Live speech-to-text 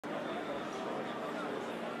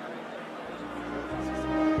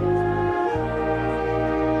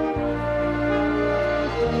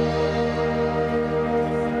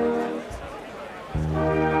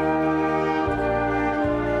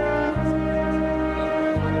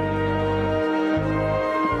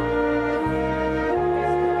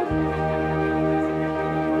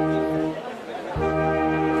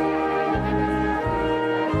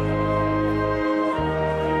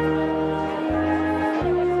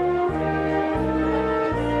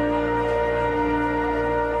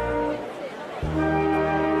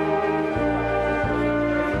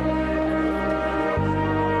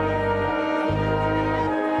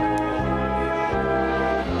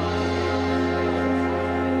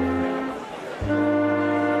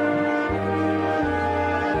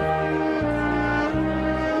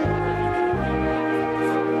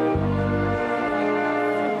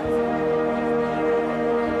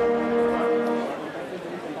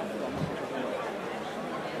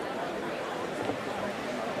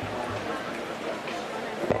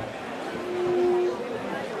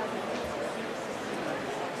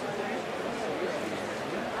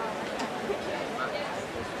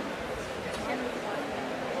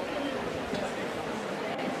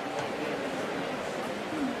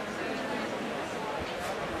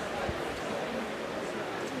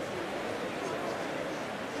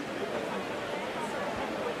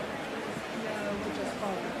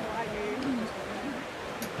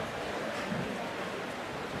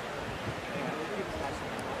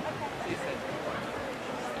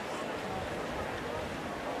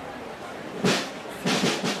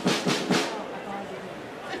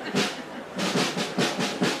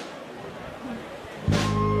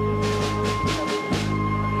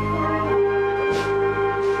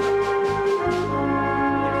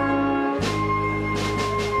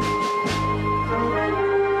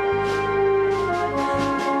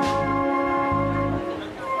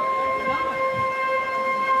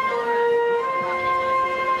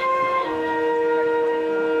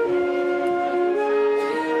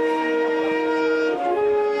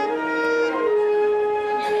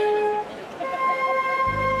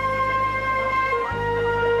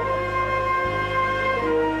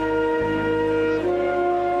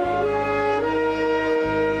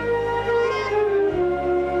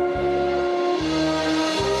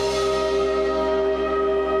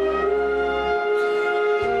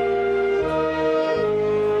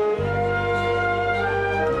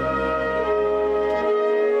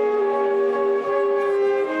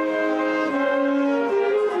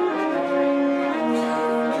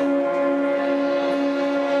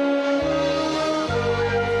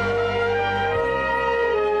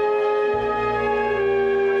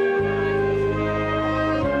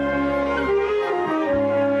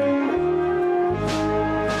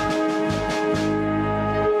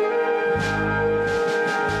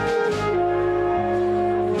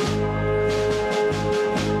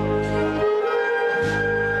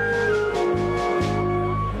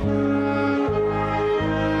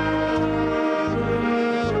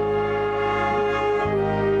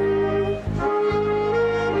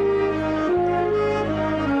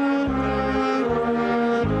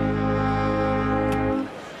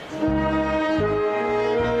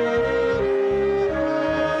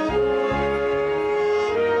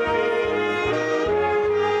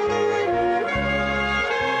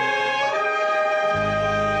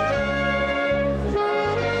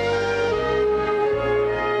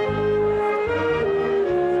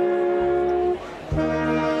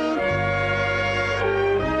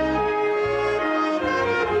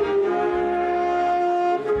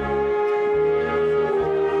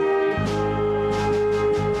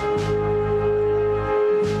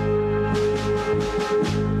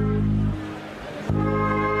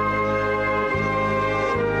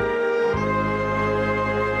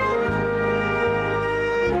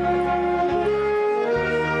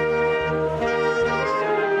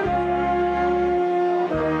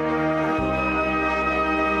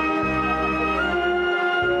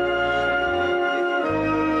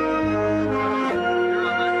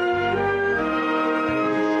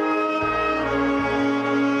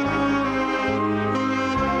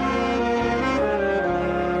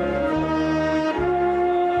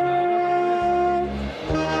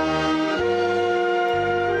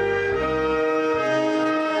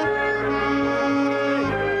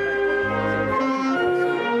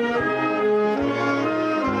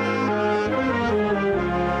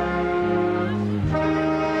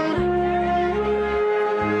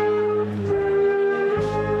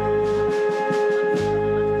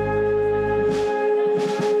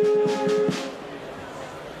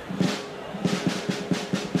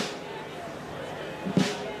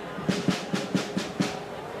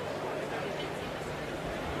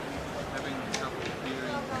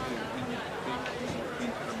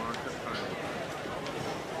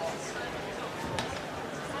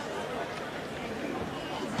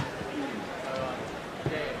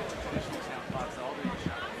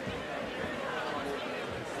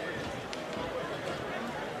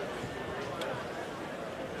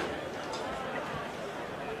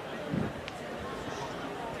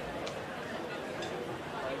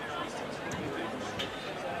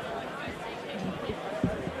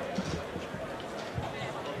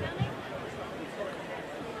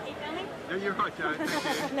you're right, Joe.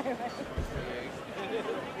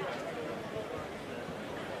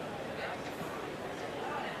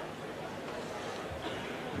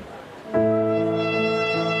 Thank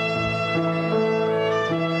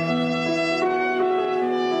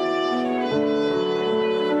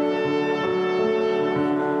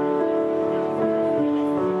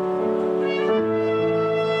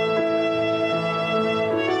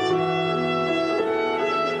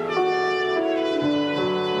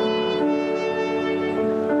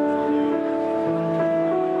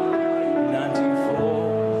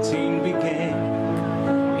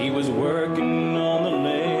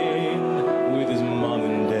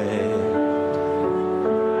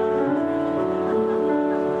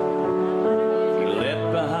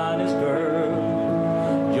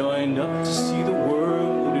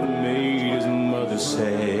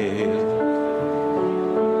you.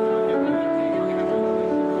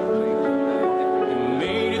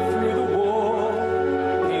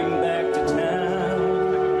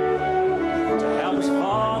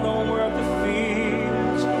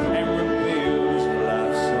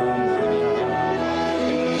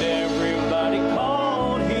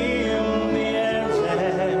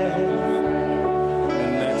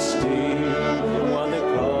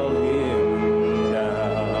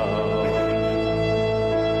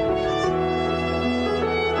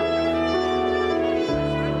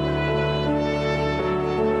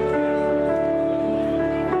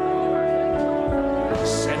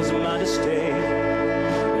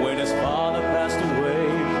 No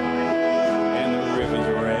way.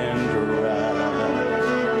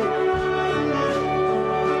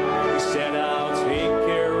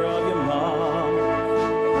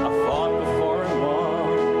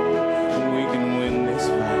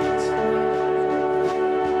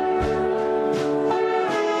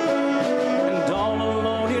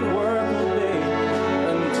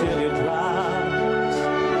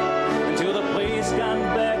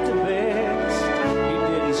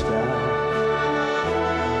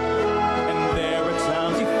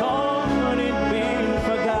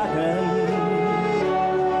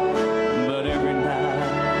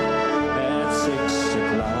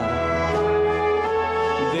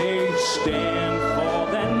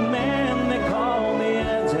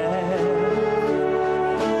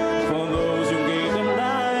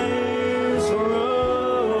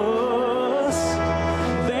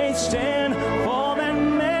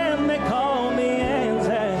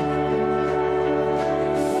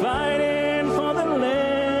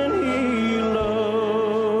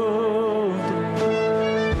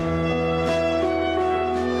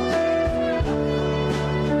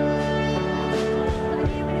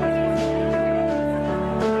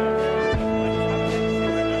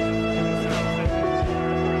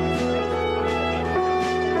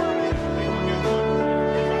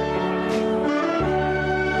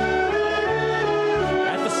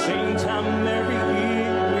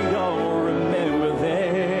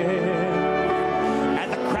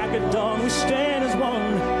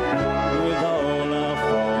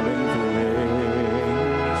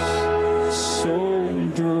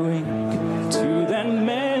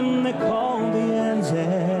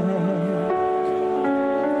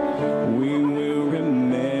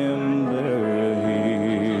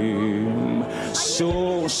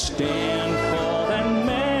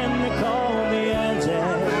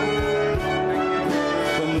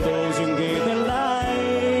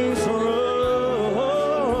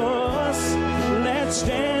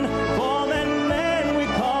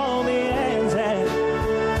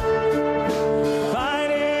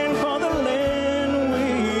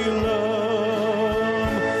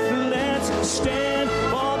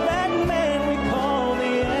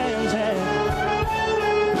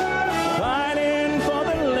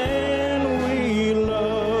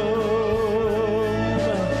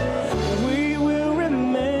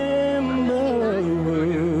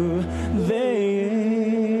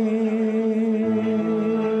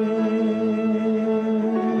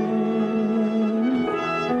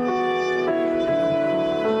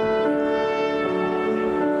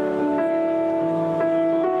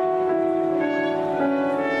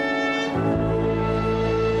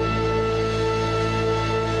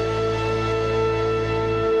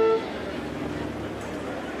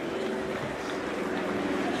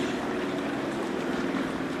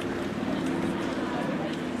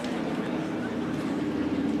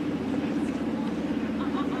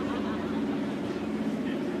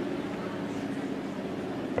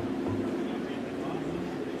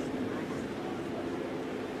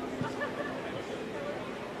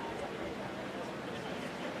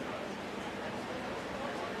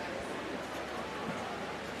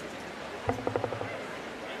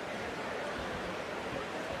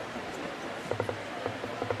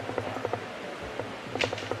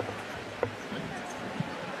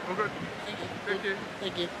 All good. Thank you. Thank you.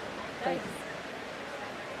 Thank you. Thanks.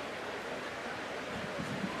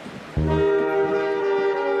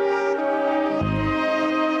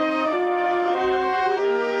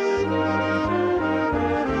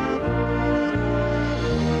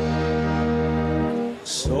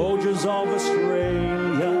 Soldiers of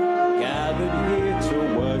Australia gathered here to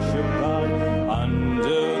worship God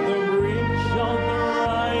under the bridge of the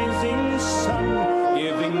rising sun,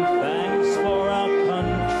 giving thanks for our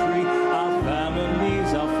country, our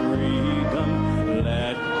families, our freedom.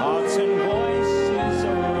 Let hearts and voices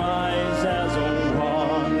arise as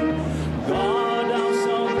one. God, our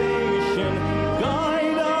salvation,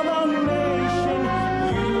 guide of our nation,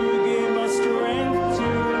 you give us strength to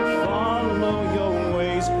follow your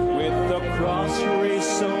ways. With the cross raised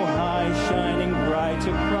so high, shining bright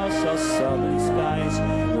across our southern skies,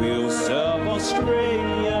 we'll serve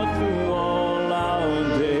Australia through all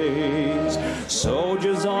our days.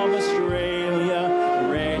 Soldiers of Australia,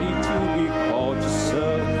 ready to be called to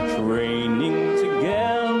serve, training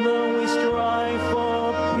together we strive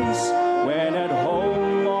for peace. When at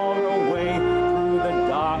home or away, through the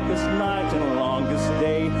darkest night and longest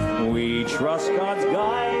day, we trust God's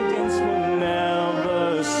guidance will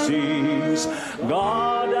never cease.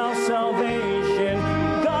 God, our salvation,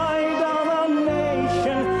 guide of our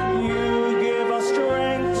nation, you give us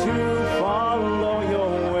strength to follow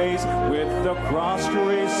your ways. With the cross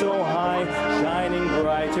raised so high, shining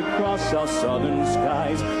bright across our southern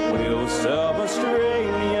skies, we'll serve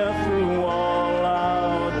Australia through all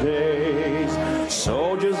our days.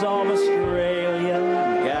 Soldiers of Australia,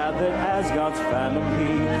 gathered as God's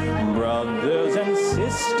family, brothers and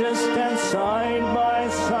sisters stand side by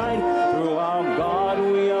side. Through our God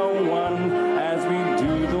we are one, as we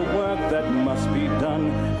do the work that must be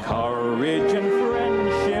done. Courage and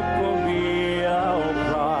friendship will be our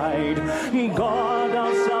pride. God,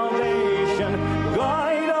 our salvation,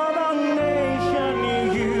 guide of our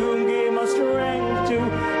nation, you give us strength to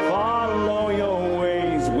follow your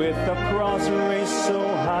ways. With the cross raised so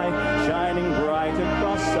high, shining bright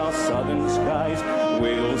across our southern skies,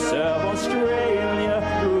 we'll serve Australia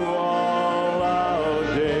through all our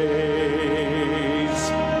days.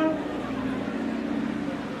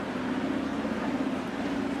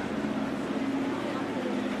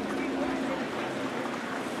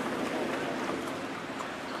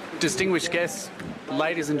 Distinguished guests,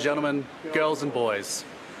 ladies and gentlemen, girls and boys,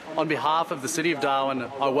 on behalf of the City of Darwin,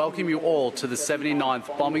 I welcome you all to the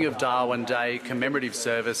 79th Bombing of Darwin Day commemorative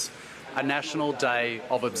service, a national day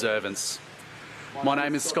of observance. My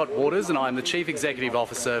name is Scott Waters and I am the Chief Executive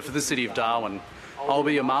Officer for the City of Darwin. I'll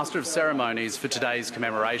be your Master of Ceremonies for today's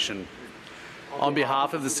commemoration. On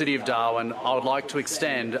behalf of the City of Darwin, I would like to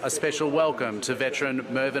extend a special welcome to veteran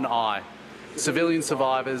Mervyn I, civilian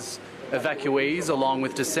survivors, evacuees along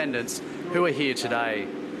with descendants who are here today,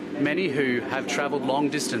 many who have travelled long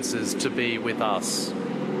distances to be with us.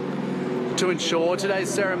 To ensure today's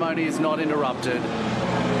ceremony is not interrupted,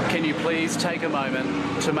 can you please take a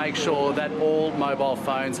moment to make sure that all mobile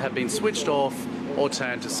phones have been switched off or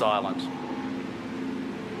turned to silent.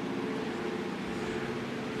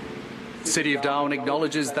 City of Darwin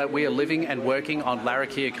acknowledges that we are living and working on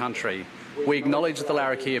Larrakia country. We acknowledge the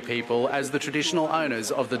Larrakia people as the traditional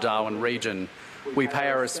owners of the Darwin region. We pay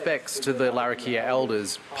our respects to the Larrakia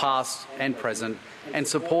elders, past and present, and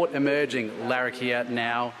support emerging Larrakia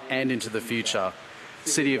now and into the future.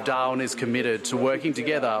 City of Darwin is committed to working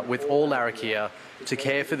together with all Larrakia to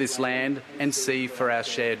care for this land and see for our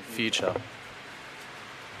shared future.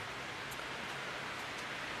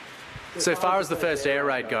 So far as the first air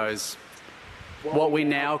raid goes, what we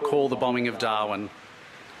now call the Bombing of Darwin,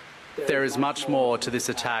 there is much more to this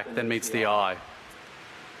attack than meets the eye.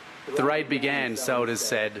 The raid began, so it is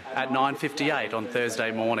said, at 9:58 on Thursday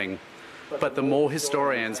morning, but the more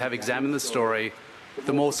historians have examined the story,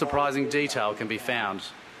 the more surprising detail can be found.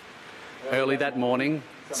 Early that morning,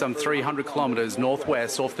 some 300 kilometres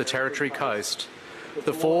northwest off the Territory coast,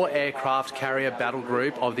 the 4 aircraft carrier battle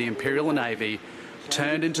group of the Imperial Navy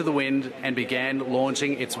turned into the wind and began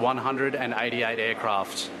launching its 188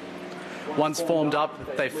 aircraft. Once formed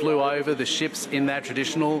up, they flew over the ships in their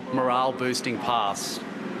traditional morale-boosting pass.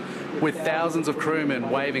 With thousands of crewmen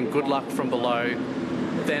waving good luck from below,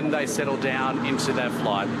 then they settled down into their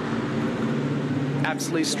flight.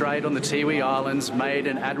 Absolutely straight on the Tiwi Islands made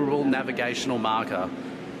an admirable navigational marker,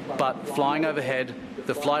 but flying overhead,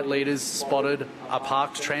 the flight leaders spotted a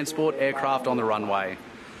parked transport aircraft on the runway.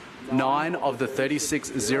 9 of the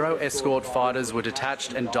 36 Zero escort fighters were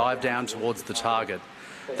detached and dived down towards the target.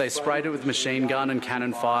 They sprayed it with machine gun and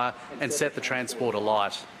cannon fire and set the transport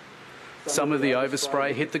alight. Some of the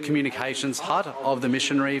overspray hit the communications hut of the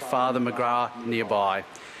missionary Father McGrath nearby.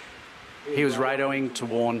 He was radioing to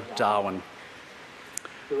warn Darwin.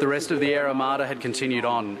 The rest of the Air Armada had continued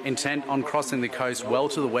on, intent on crossing the coast well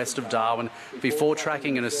to the west of Darwin before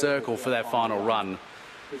tracking in a circle for their final run.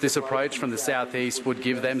 This approach from the southeast would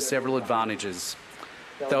give them several advantages.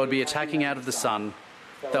 They would be attacking out of the sun,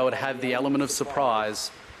 they would have the element of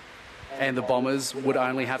surprise, and the bombers would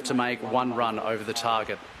only have to make one run over the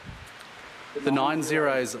target. The 9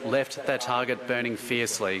 Zeros left their target burning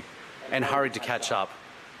fiercely and hurried to catch up.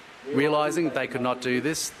 Realising they could not do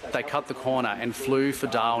this, they cut the corner and flew for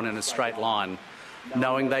Darwin in a straight line.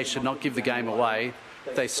 Knowing they should not give the game away,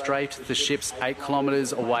 they strafed the ships 8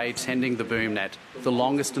 kilometres away, tending the boom net, the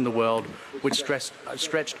longest in the world, which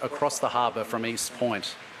stretched across the harbour from East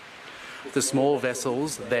Point. The small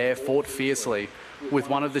vessels there fought fiercely, with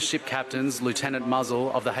one of the ship captains, Lieutenant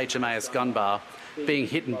Muzzle of the HMAS Gunbar, being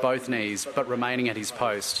hit in both knees but remaining at his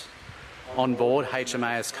post. On board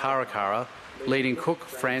HMAS Karakara, leading cook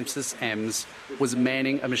Francis Ems was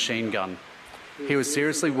manning a machine gun. He was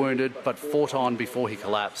seriously wounded but fought on before he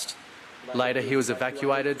collapsed. Later he was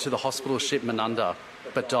evacuated to the hospital ship Menunda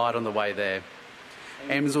but died on the way there.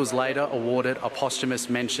 Ems was later awarded a posthumous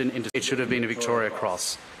mention into it should have been a Victoria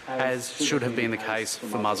Cross, as should have been the case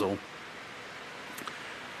for Muzzle.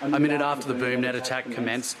 A minute after the boom net attack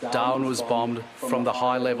commenced, Darwin was bombed from the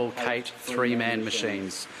high-level Kate 3-man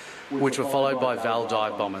machines, which were followed by Val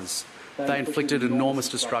dive bombers. They inflicted enormous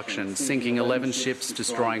destruction, sinking 11 ships,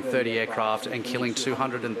 destroying 30 aircraft and killing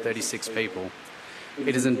 236 people.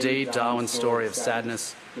 It is indeed Darwin's story of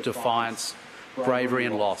sadness, defiance, bravery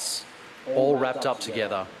and loss, all wrapped up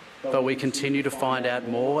together. But we continue to find out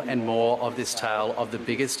more and more of this tale of the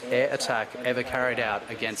biggest air attack ever carried out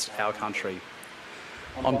against our country.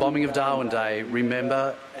 On Bombing of Darwin Day,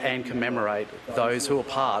 remember and commemorate those who were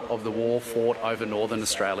part of the war fought over Northern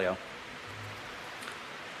Australia.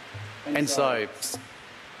 And so,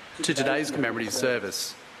 to today's commemorative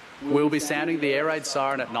service, we'll be sounding the air raid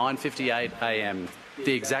siren at 9:58 a.m,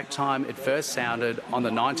 the exact time it first sounded on the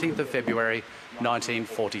 19th of February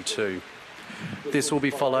 1942. This will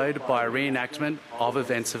be followed by a reenactment of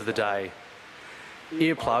events of the day.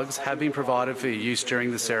 Earplugs have been provided for use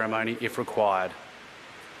during the ceremony if required.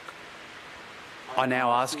 I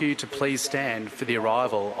now ask you to please stand for the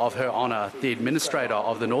arrival of Her Honour, the Administrator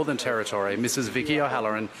of the Northern Territory, Mrs. Vicky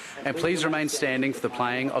O'Halloran, and please remain standing for the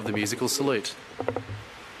playing of the musical salute.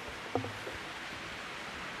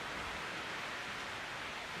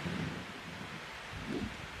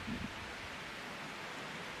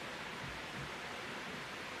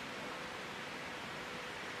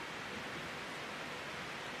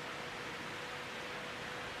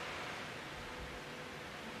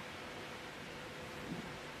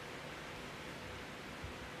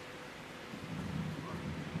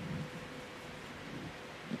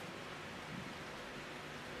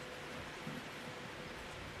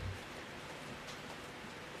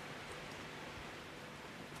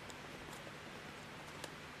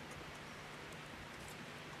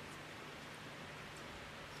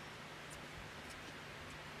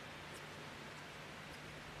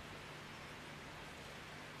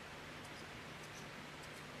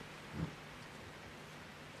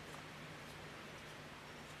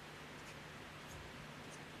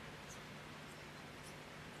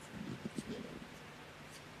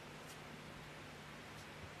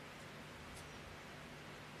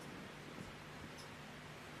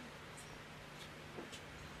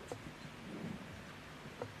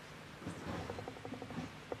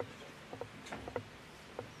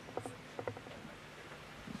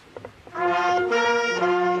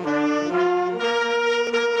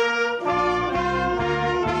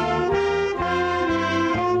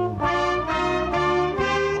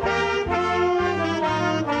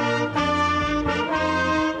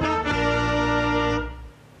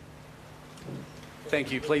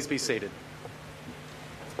 Thank you. Please be seated.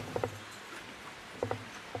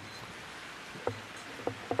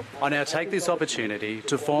 I now take this opportunity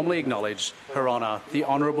to formally acknowledge Her Honour, the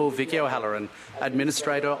Honourable Vicky O'Halloran,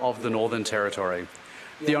 Administrator of the Northern Territory,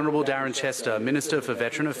 the Honourable Darren Chester, Minister for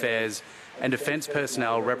Veteran Affairs and Defence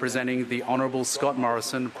Personnel representing the Honourable Scott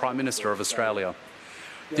Morrison, Prime Minister of Australia,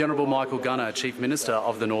 the Honourable Michael Gunner, Chief Minister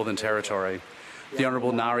of the Northern Territory, the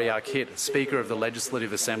Honourable Nari Arkit, Speaker of the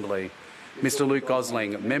Legislative Assembly, Mr Luke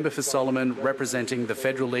Gosling, Member for Solomon, representing the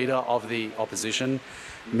Federal Leader of the Opposition,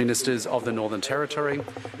 Ministers of the Northern Territory,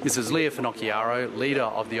 Mrs Leah Finocchiaro, Leader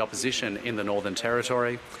of the Opposition in the Northern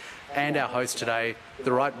Territory, and our host today,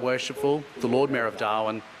 the Right Worshipful, the Lord Mayor of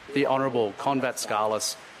Darwin, the Honourable Convat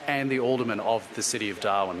Scarless, and the Alderman of the City of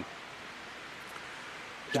Darwin.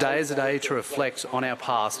 Today is a day to reflect on our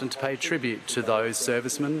past and to pay tribute to those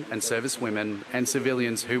servicemen and servicewomen and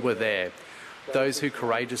civilians who were there, those who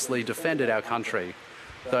courageously defended our country,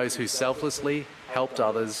 those who selflessly helped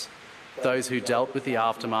others, those who dealt with the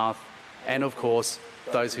aftermath, and of course,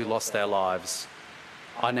 those who lost their lives.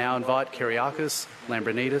 I now invite Kyriakos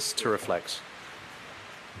Lambrinidis to reflect.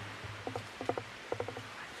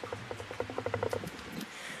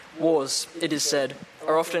 Wars, it is said,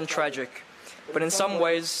 are often tragic, but in some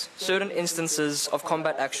ways, certain instances of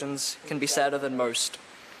combat actions can be sadder than most.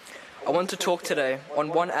 I want to talk today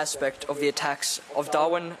on one aspect of the attacks of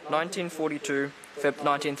Darwin 1942,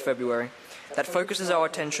 19th February, that focuses our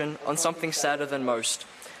attention on something sadder than most,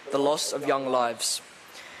 the loss of young lives.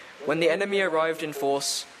 When the enemy arrived in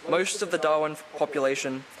force, most of the Darwin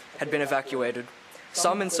population had been evacuated,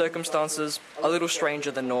 some in circumstances a little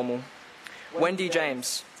stranger than normal. Wendy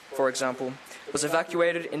James, for example, was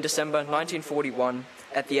evacuated in December 1941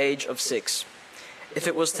 at the age of 6. If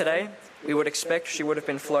it was today, we would expect she would have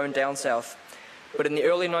been flown down south, but in the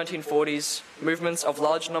early 1940s, movements of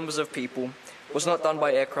large numbers of people was not done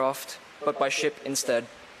by aircraft, but by ship instead.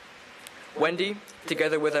 Wendy,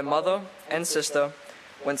 together with her mother and sister,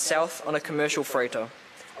 went south on a commercial freighter,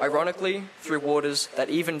 ironically through waters that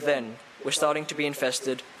even then were starting to be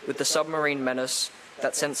infested with the submarine menace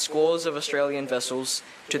that sent scores of Australian vessels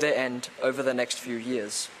to their end over the next few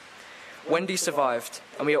years. Wendy survived,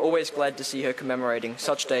 and we are always glad to see her commemorating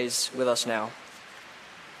such days with us now.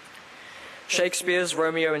 Shakespeare's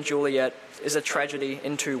Romeo and Juliet is a tragedy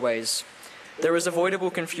in two ways. There is avoidable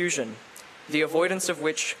confusion, the avoidance of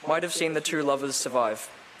which might have seen the two lovers survive.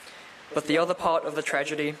 But the other part of the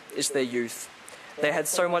tragedy is their youth. They had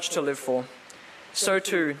so much to live for. So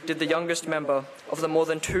too did the youngest member of the more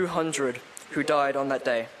than 200 who died on that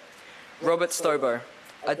day. Robert Stobo,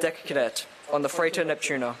 a deck cadet on the freighter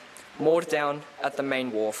Neptuna, moored down at the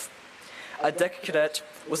main wharf. A deck cadet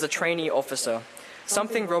was a trainee officer,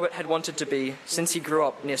 something Robert had wanted to be since he grew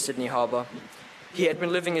up near Sydney Harbour. He had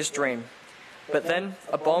been living his dream. But then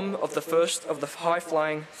a bomb of the first of the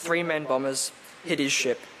high-flying three-man bombers hit his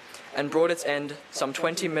ship and brought its end some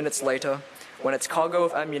 20 minutes later when its cargo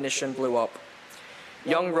of ammunition blew up.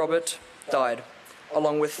 Young Robert died,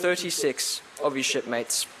 along with 36 of his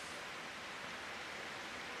shipmates.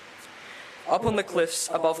 Up on the cliffs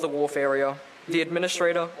above the wharf area, the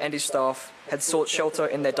administrator and his staff had sought shelter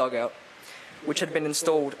in their dugout, which had been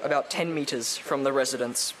installed about 10 metres from the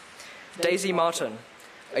residence. Daisy Martin,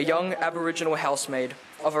 a young Aboriginal housemaid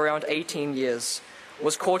of around 18 years,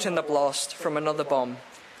 was caught in the blast from another bomb,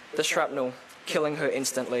 the shrapnel killing her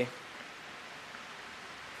instantly.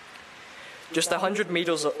 Just 100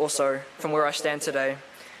 metres or so from where I stand today,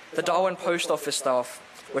 the Darwin Post Office staff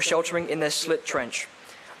were sheltering in their slit trench,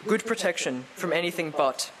 good protection from anything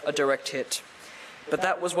but a direct hit. But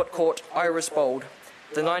that was what caught Iris Bold,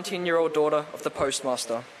 the 19-year-old daughter of the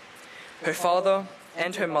postmaster. Her father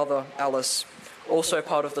and her mother, Alice, also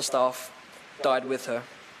part of the staff, died with her.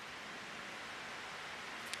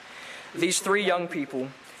 These three young people,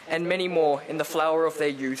 and many more in the flower of their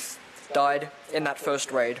youth, died in that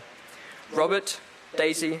first raid. Robert,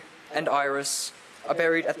 Daisy, and Iris are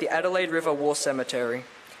buried at the Adelaide River War Cemetery,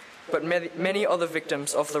 but many other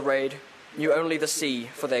victims of the raid knew only the sea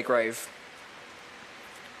for their grave.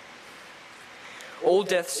 All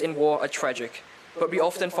deaths in war are tragic, but we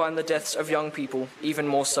often find the deaths of young people even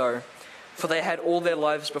more so, for they had all their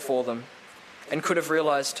lives before them and could have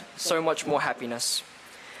realised so much more happiness.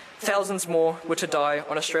 Thousands more were to die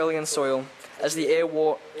on Australian soil as the air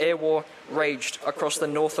war raged across the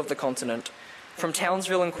north of the continent, from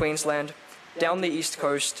Townsville in Queensland, down the east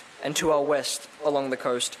coast, and to our west along the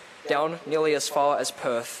coast, down nearly as far as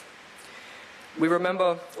Perth. We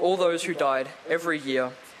remember all those who died every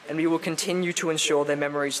year, and we will continue to ensure their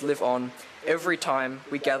memories live on every time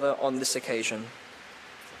we gather on this occasion.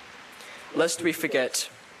 Lest we forget.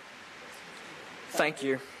 Thank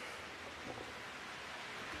you.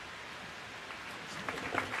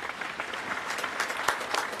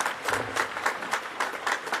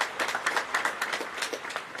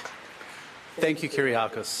 Thank you,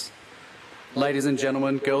 Kyriakos. Ladies and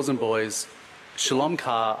gentlemen, girls and boys, Shalom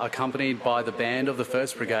Carr, accompanied by the band of the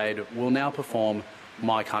 1st Brigade, will now perform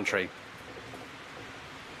My Country.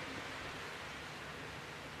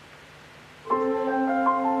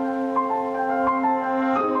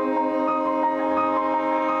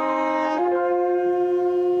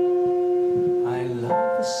 I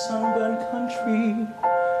love the sunburned country,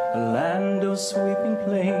 a land of sweeping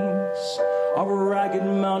plains, of ragged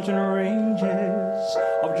mountain ranges,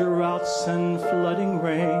 of droughts and flooding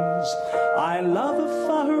rains. I love the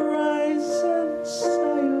far horizons,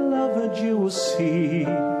 I love a jewel sea. see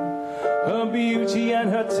her beauty and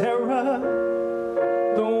her terror,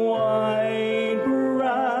 the wide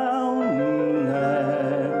brown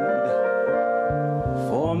land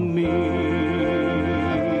for me.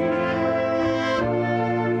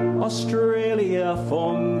 Australia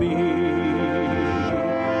for me.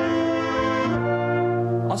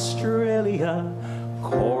 Australia,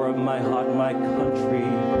 core of my heart, my country,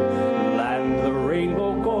 land the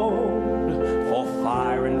rainbow gold, for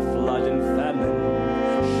fire and flood and famine,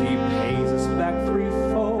 she pays us back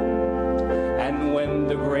threefold. And when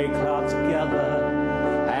the grey clouds gather,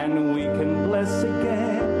 and we can bless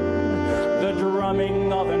again the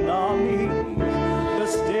drumming of an army, the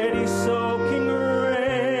steady soaking rain.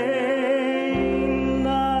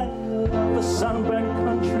 I love a sunburnt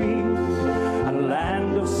country, a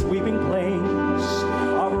land of sweeping plains,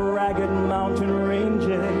 of ragged mountain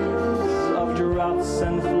ranges, of droughts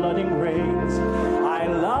and flooding rains. I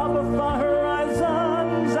love her far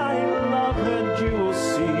horizons, I love her jewel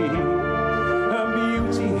sea, her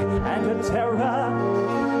beauty and her terror,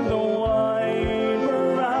 the wide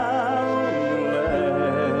brown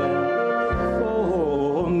land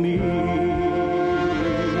for me.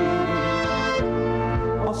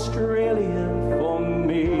 Australia for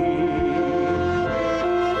me.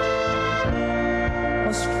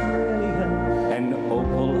 Australia, an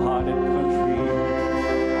opal-hearted country,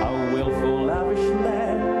 a willful, lavish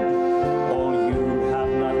land. All you who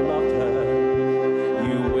have not loved her,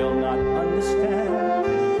 you will not understand.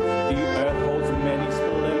 The earth holds many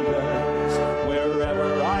splendors, wherever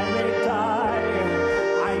I may die.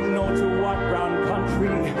 I know to what brown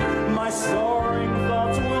country my soaring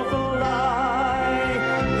thoughts will fly.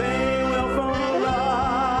 They will fly.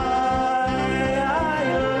 I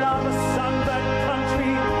love a sunburnt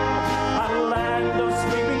country, a land of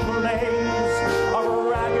sweeping plains, of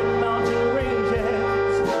ragged mountain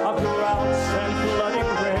ranges, of droughts and flooding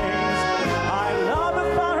rains. I love her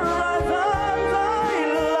far horizons, I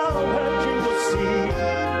love her jewel sea,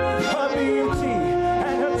 her beauty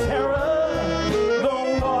and her terror, the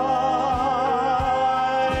wide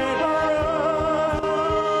brown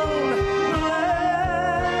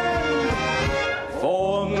land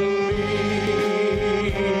for me.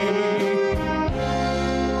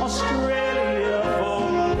 Australia for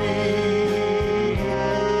me.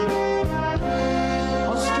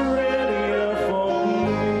 Australia for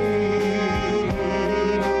me.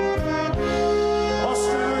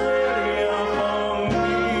 Australia for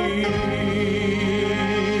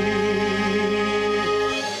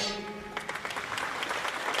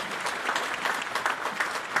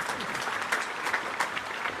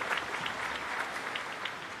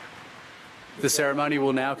The ceremony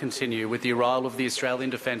will now continue with the arrival of the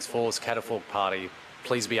Australian Defence Force Catafalque Party.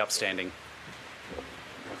 Please be upstanding.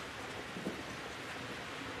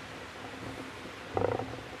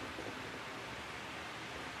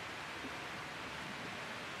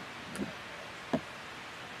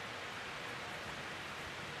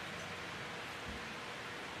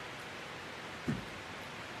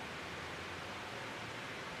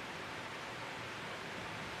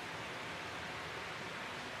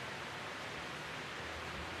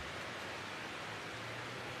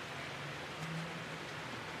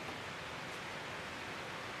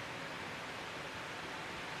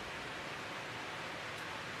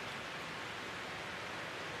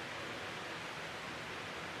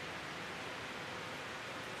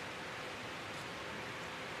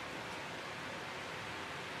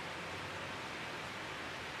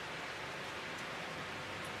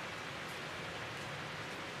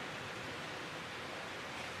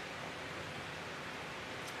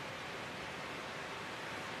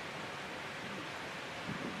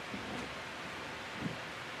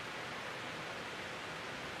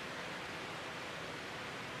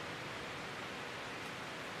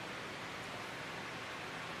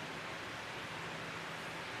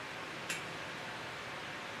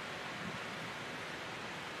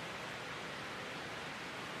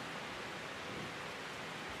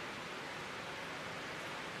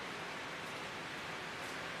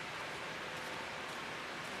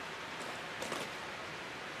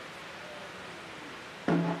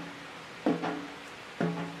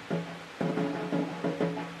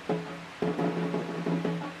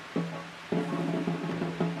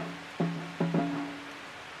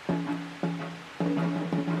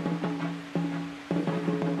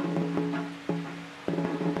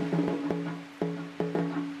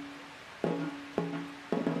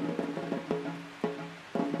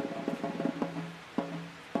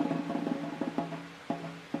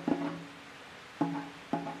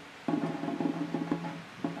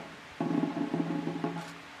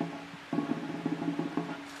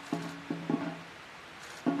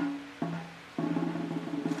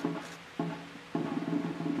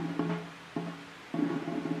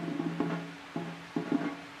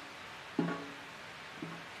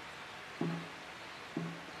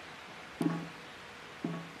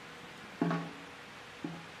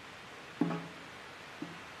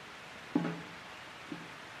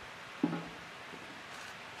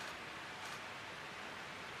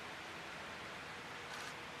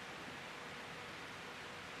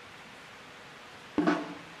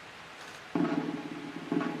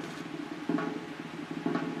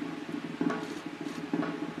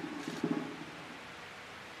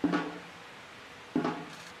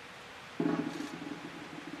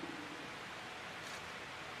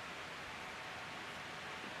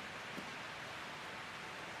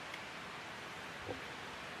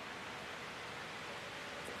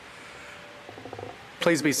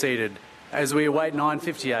 Please be seated. As we await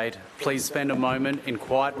 9:58, please spend a moment in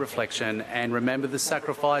quiet reflection and remember the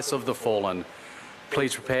sacrifice of the fallen.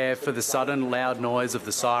 Please prepare for the sudden loud noise of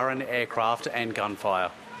the siren, aircraft and gunfire.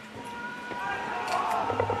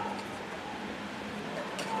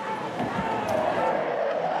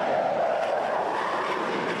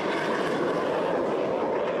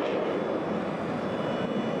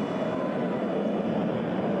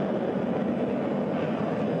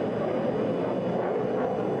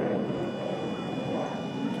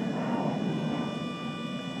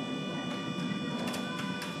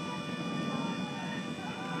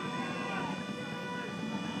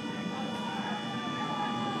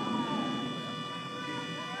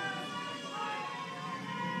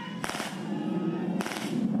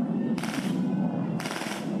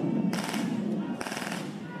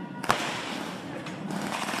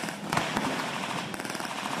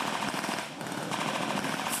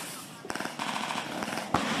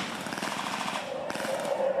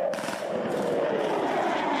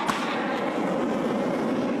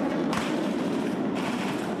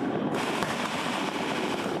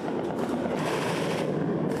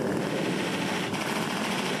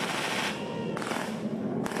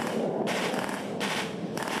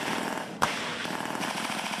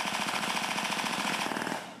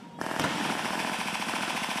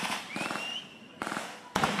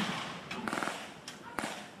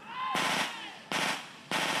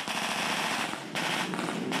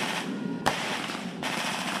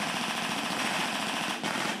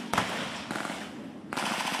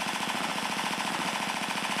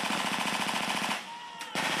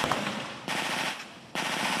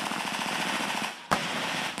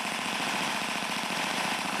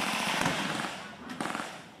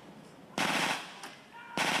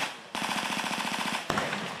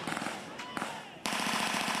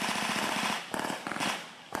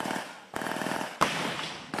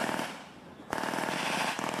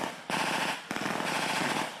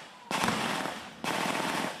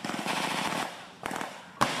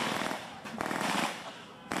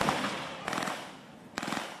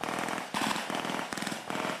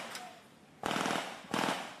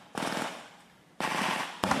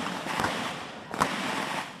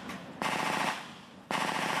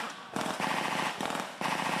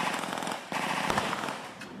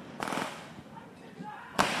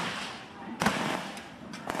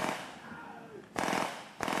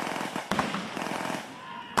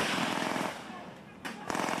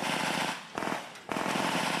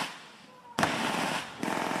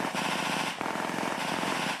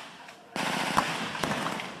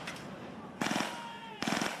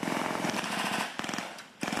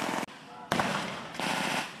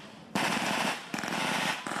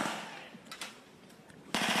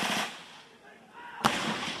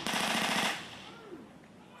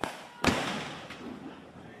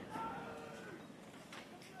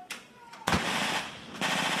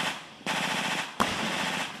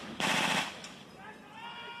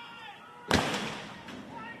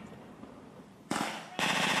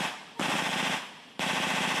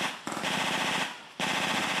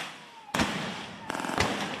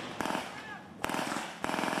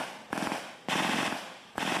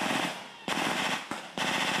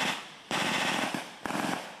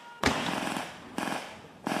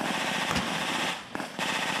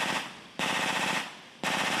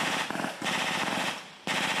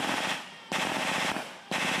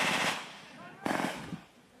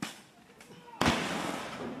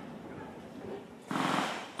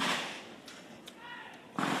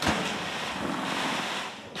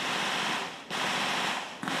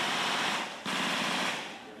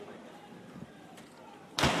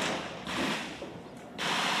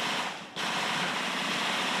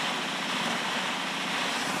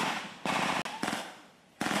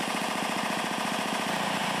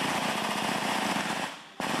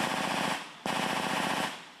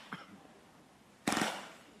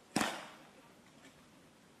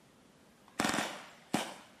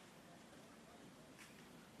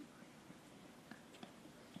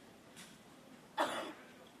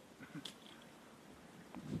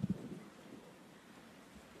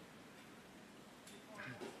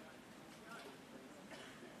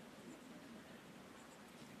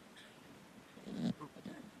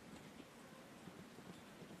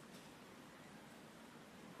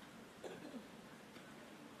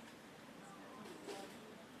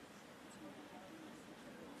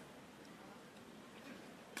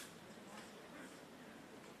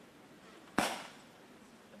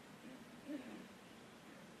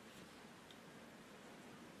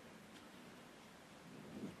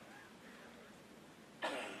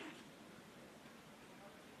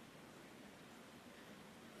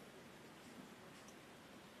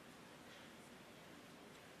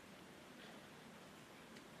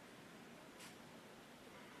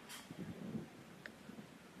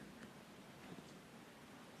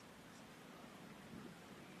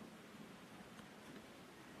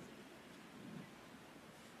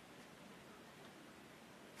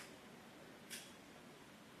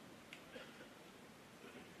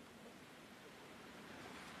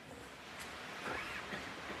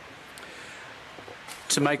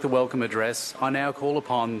 To make the welcome address, I now call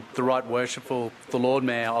upon the Right Worshipful, the Lord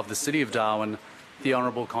Mayor of the City of Darwin, the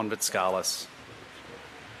Honourable Convert Scalis.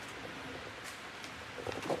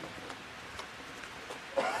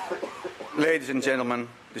 Ladies and gentlemen,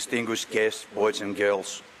 distinguished guests, boys and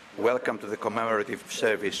girls, welcome to the commemorative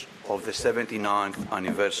service of the 79th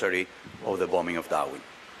anniversary of the bombing of Darwin.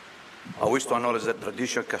 I wish to acknowledge the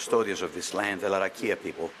traditional custodians of this land, the Larrakia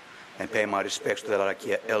people, and pay my respects to the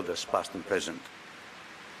Larrakia elders, past and present.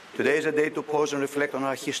 Today is a day to pause and reflect on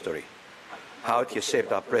our history, how it has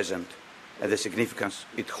shaped our present, and the significance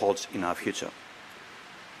it holds in our future.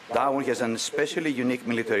 Darwin has an especially unique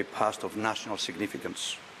military past of national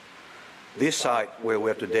significance. This site where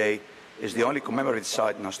we are today is the only commemorative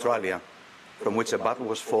site in Australia from which a battle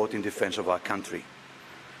was fought in defence of our country.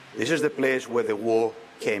 This is the place where the war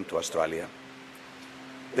came to Australia.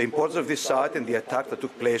 The importance of this site and the attack that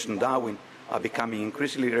took place in Darwin are becoming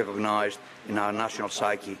increasingly recognised in our national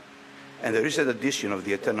psyche, and the recent addition of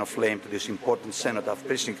the eternal flame to this important cenotaph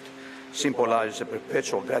precinct symbolises a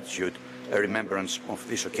perpetual gratitude, a remembrance of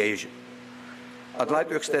this occasion. I'd like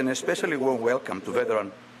to extend an especially warm welcome to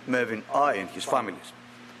veteran Mervyn I and his families.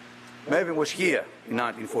 Mervyn was here in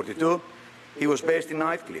 1942. He was based in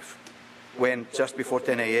Nightcliff when, just before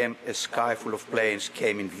 10 a.m., a sky full of planes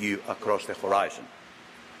came in view across the horizon.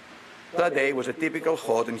 That day was a typical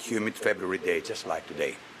hot and humid February day, just like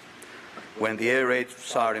today, when the air raid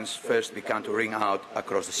sirens first began to ring out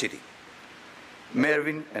across the city.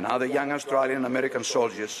 Mervyn and other young Australian and American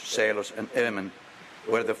soldiers, sailors and airmen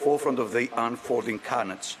were at the forefront of the unfolding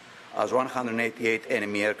carnage as 188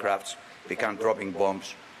 enemy aircrafts began dropping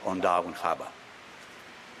bombs on Darwin Harbour.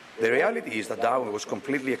 The reality is that Darwin was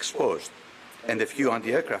completely exposed, and the few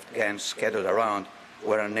anti-aircraft guns scattered around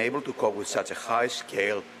were unable to cope with such a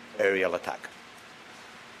high-scale aerial attack.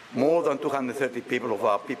 More than 230 people of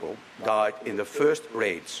our people died in the first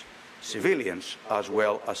raids, civilians as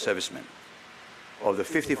well as servicemen. Of the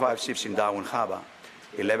 55 ships in Darwin Harbour,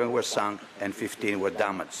 11 were sunk and 15 were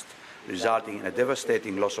damaged, resulting in a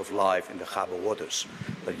devastating loss of life in the harbour waters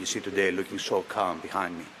that you see today looking so calm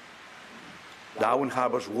behind me. Darwin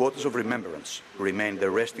Harbour's waters of remembrance remain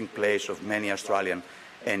the resting place of many Australian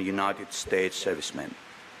and United States servicemen.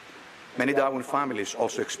 Many Darwin families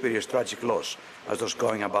also experienced tragic loss as those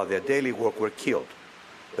going about their daily work were killed: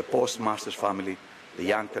 the postmaster's family, the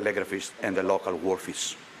young telegraphist, and the local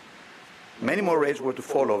wharfists. Many more raids were to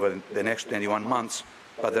follow over the next 21 months,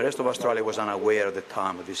 but the rest of Australia was unaware at the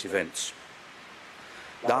time of these events.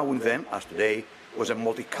 Darwin then, as today, was a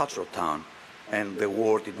multicultural town, and the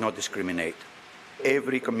war did not discriminate.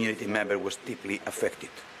 Every community member was deeply affected.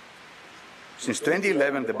 Since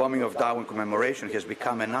 2011, the bombing of Darwin commemoration has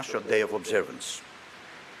become a national day of observance.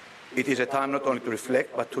 It is a time not only to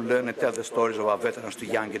reflect, but to learn and tell the stories of our veterans to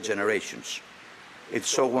younger generations. It's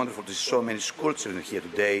so wonderful to see so many school children here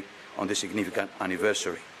today on this significant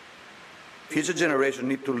anniversary. Future generations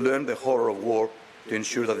need to learn the horror of war to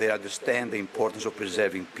ensure that they understand the importance of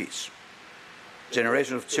preserving peace.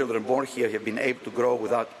 Generations of children born here have been able to grow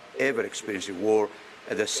without ever experiencing war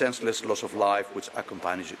and the senseless loss of life which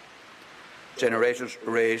accompanies it. Generations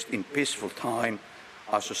raised in peaceful time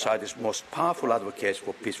are society's most powerful advocates for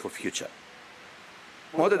a peaceful future.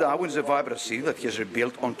 Modern Darwin is a vibrancy that has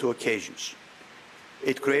rebuilt on 2 occasions.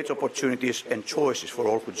 It creates opportunities and choices for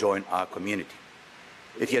all who join our community.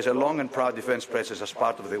 It has a long and proud defence presence as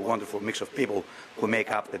part of the wonderful mix of people who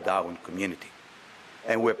make up the Darwin community.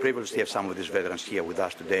 And we're privileged to have some of these veterans here with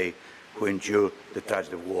us today who endured the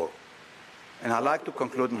tragedy of war. And I'd like to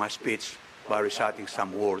conclude my speech by reciting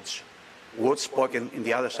some words spoken in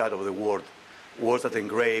the other side of the world, words that are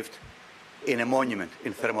engraved in a monument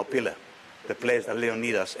in Thermopylae, the place that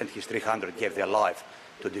Leonidas and his 300 gave their life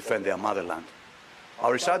to defend their motherland.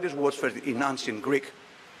 I'll recite these words first in ancient Greek,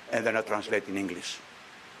 and then I'll translate in English.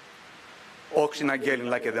 Όξιν αγγέλιν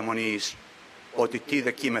λάκε δαιμονίης, ότι τι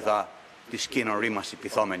δεκείμεθα τη σκήνων ρήμαση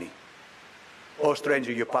πειθόμενη. O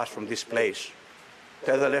stranger, you pass from this place.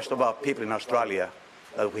 Tell the rest of our people in Australia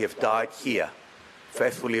that we have died here,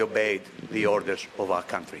 faithfully obeyed the orders of our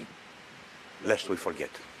country, lest we forget.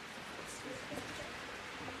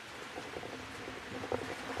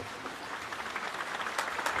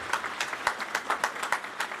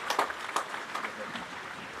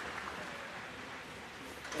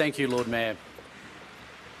 Thank you, Lord Mayor.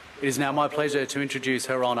 It is now my pleasure to introduce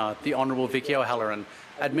Her Honour, the Honourable Vicky O'Halloran,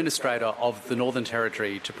 Administrator of the Northern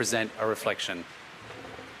Territory, to present a reflection.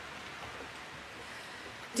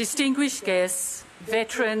 Distinguished guests,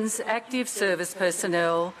 veterans, active service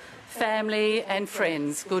personnel, family and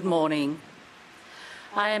friends, good morning.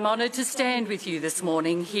 I am honoured to stand with you this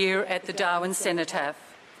morning here at the Darwin Cenotaph.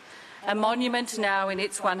 a monument now in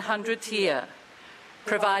its 100th year,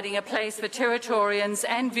 providing a place for Territorians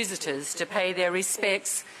and visitors to pay their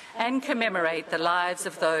respects and commemorate the lives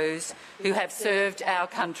of those who have served our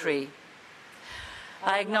country.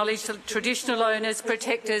 I acknowledge the traditional owners,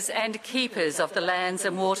 protectors and keepers of the lands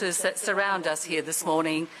and waters that surround us here this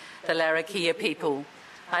morning, the Larrakia people.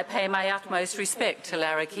 I pay my utmost respect to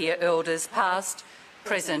Larrakia elders past,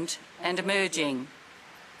 present and emerging.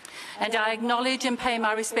 And I acknowledge and pay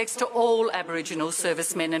my respects to all Aboriginal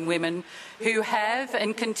servicemen and women who have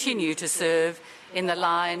and continue to serve in the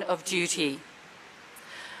line of duty.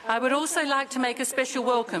 I would also like to make a special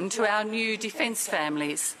welcome to our new Defence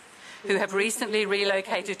families who have recently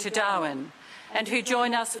relocated to Darwin and who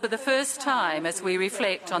join us for the first time as we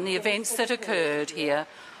reflect on the events that occurred here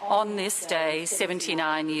on this day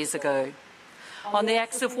 79 years ago, on the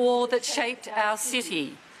acts of war that shaped our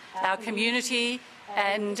city, our community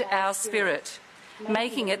and our spirit,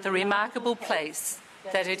 making it the remarkable place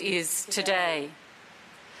that it is today.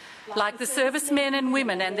 Like the servicemen and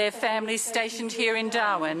women and their families stationed here in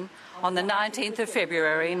Darwin on the 19th of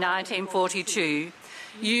February 1942,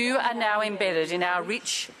 you are now embedded in our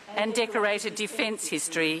rich and decorated defence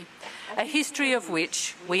history, a history of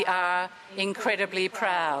which we are incredibly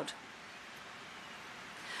proud.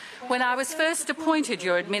 When I was first appointed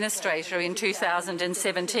your administrator in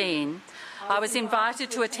 2017, I was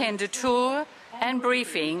invited to attend a tour and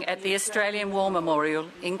briefing at the Australian War Memorial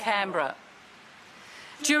in Canberra.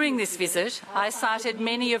 During this visit, I cited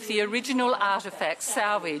many of the original artefacts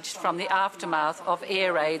salvaged from the aftermath of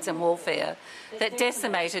air raids and warfare that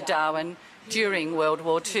decimated Darwin during World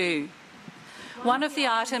War II. One of the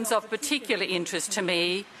items of particular interest to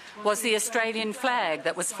me was the Australian flag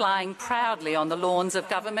that was flying proudly on the lawns of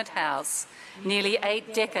Government House nearly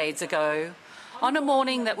 8 decades ago, on a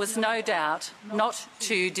morning that was no doubt not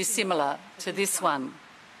too dissimilar to this one,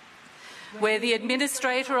 where the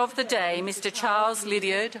administrator of the day, Mr Charles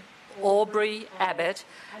Lydiard, Aubrey Abbott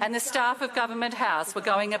and the staff of Government House were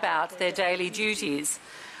going about their daily duties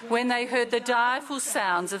when they heard the direful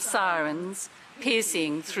sounds of sirens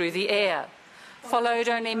piercing through the air, followed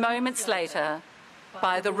only moments later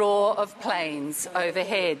by the roar of planes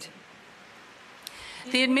overhead.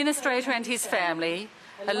 The administrator and his family,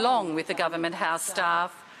 along with the Government House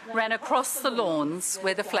staff, ran across the lawns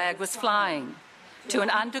where the flag was flying to an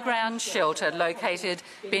underground shelter located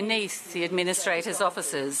beneath the administrator's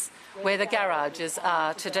offices, where the garages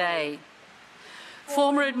are today.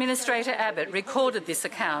 Former Administrator Abbott recorded this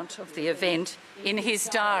account of the event in his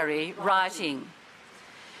diary, writing,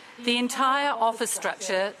 "The entire office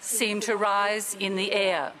structure seemed to rise in the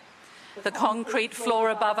air. The concrete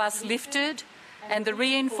floor above us lifted and the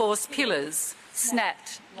reinforced pillars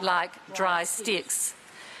snapped like dry sticks.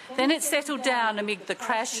 Then it settled down amid the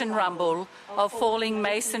crash and rumble of falling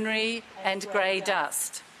masonry and grey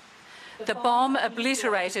dust. The bomb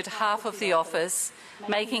obliterated half of the office,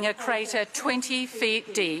 making a crater 20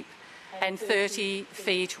 feet deep and 30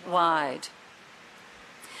 feet wide."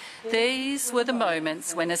 These were the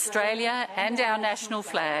moments when Australia and our national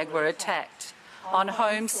flag were attacked on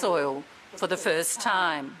home soil for the first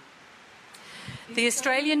time. The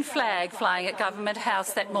Australian flag flying at Government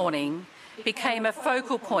House that morning became a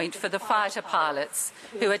focal point for the fighter pilots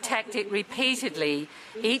who attacked it repeatedly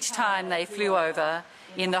each time they flew over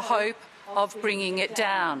in the hope of bringing it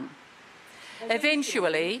down.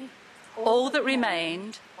 Eventually, all that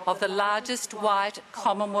remained of the largest white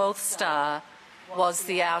Commonwealth star was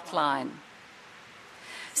the outline.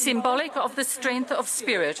 Symbolic of the strength of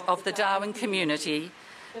spirit of the Darwin community,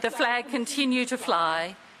 the flag continued to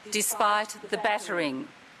fly despite the battering.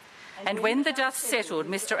 And when the dust settled,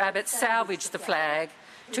 Mr Abbott salvaged the flag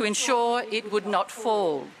to ensure it would not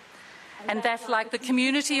fall, and that, like the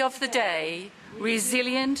community of the day,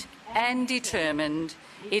 resilient and determined,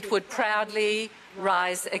 it would proudly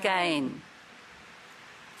rise again.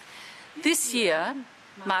 This year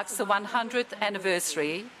marks the 100th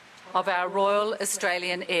anniversary of our Royal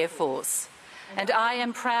Australian Air Force, and I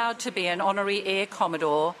am proud to be an Honorary Air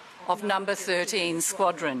Commodore of Number 13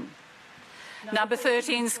 Squadron. Number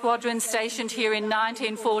 13 Squadron, stationed here in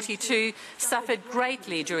 1942, suffered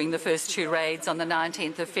greatly during the first 2 raids on the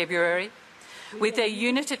 19th of February, with their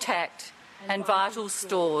unit attacked and vital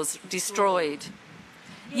stores destroyed.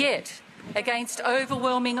 Yet, against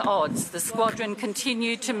overwhelming odds, the squadron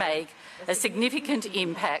continued to make a significant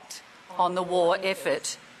impact on the war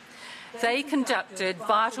effort. They conducted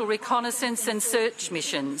vital reconnaissance and search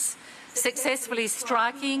missions, successfully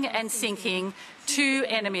striking and sinking 2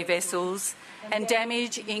 enemy vessels and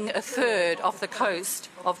damaging a third off the coast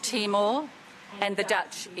of Timor and the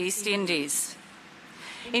Dutch East Indies.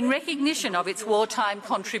 In recognition of its wartime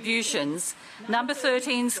contributions, No.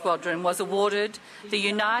 13 Squadron was awarded the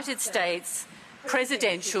United States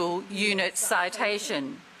Presidential Unit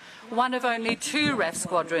Citation, one of only 2 RAF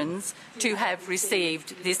squadrons to have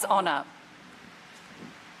received this honour.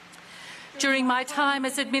 During my time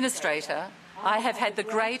as administrator, I have had the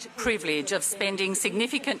great privilege of spending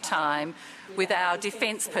significant time with our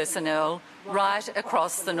defence personnel right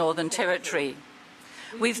across the Northern Territory,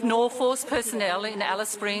 with Norforce personnel in Alice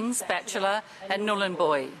Springs, Batchelor and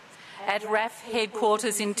Nhulunbuy, at RAF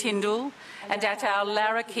headquarters in Tyndall and at our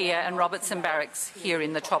Larrakia and Robertson barracks here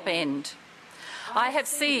in the top end. I have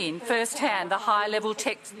seen firsthand the high-level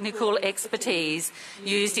technical expertise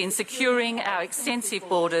used in securing our extensive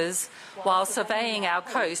borders while surveying our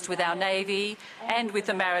coast with our Navy and with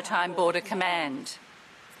the Maritime Border Command.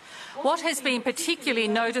 What has been particularly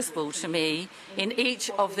noticeable to me in each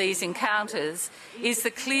of these encounters is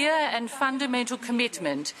the clear and fundamental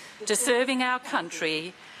commitment to serving our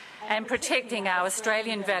country and protecting our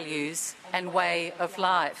Australian values and way of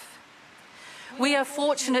life. We are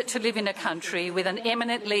fortunate to live in a country with an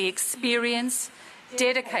eminently experienced,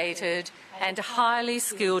 dedicated and highly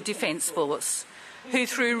skilled defence force, who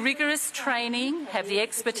through rigorous training have the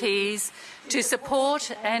expertise to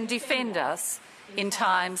support and defend us in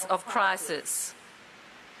times of crisis.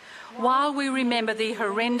 While we remember the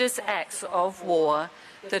horrendous acts of war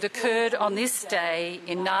that occurred on this day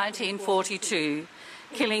in 1942,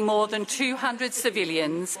 killing more than 200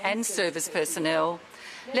 civilians and service personnel,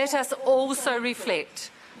 let us also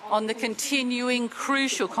reflect on the continuing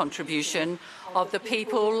crucial contribution of the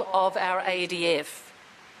people of our ADF.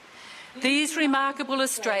 These remarkable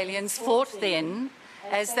Australians fought then,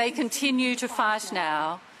 as they continue to fight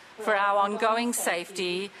now, for our ongoing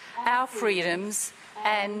safety, our freedoms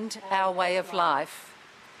and our way of life.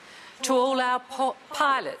 To all our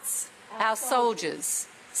pilots, our soldiers,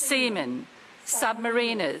 seamen,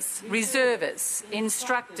 submariners, reservists,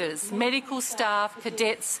 instructors, medical staff,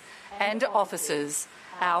 cadets and officers,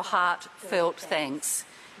 our heartfelt thanks.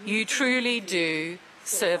 You truly do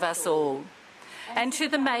serve us all. And to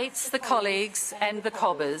the mates, the colleagues and the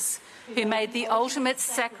cobbers who made the ultimate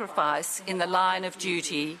sacrifice in the line of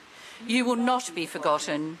duty, you will not be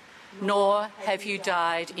forgotten, nor have you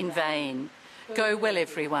died in vain. Go well,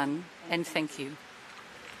 everyone, and thank you.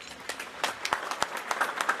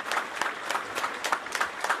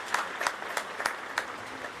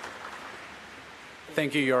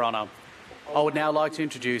 Thank you, Your Honour. I would now like to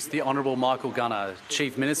introduce the Honourable Michael Gunner,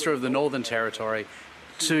 Chief Minister of the Northern Territory,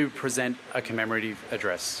 to present a commemorative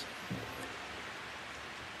address.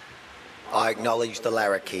 I acknowledge the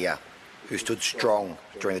Larrakia, who stood strong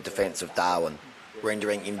during the defence of Darwin,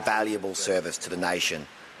 rendering invaluable service to the nation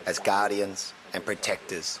as guardians and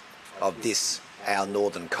protectors of this, our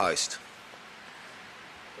northern coast.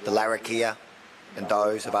 The Larrakia and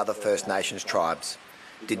those of other First Nations tribes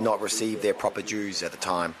did not receive their proper dues at the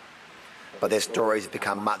time, but their stories have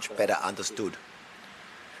become much better understood.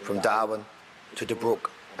 From Darwin to Tobruk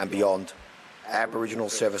and beyond, Aboriginal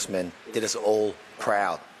servicemen did us all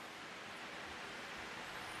proud.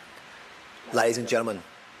 Ladies and gentlemen,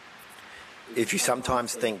 if you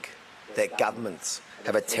sometimes think that governments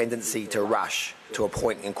have a tendency to rush to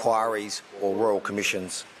appoint inquiries or royal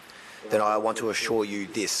commissions, then I want to assure you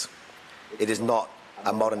this: it is not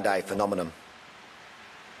a modern-day phenomenon.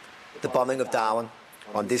 The bombing of Darwin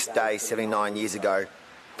on this day 79 years ago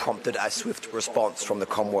prompted a swift response from the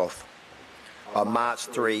Commonwealth. On March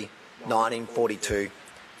 3, 1942,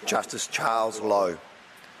 Justice Charles Lowe,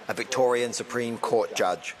 a Victorian Supreme Court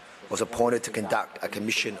judge, was appointed to conduct a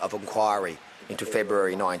commission of inquiry into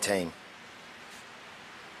February 19.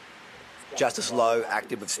 Justice Lowe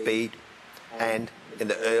acted with speed and, in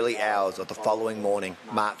the early hours of the following morning,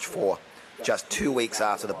 March 4, just 2 weeks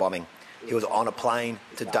after the bombing, he was on a plane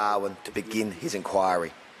to Darwin to begin his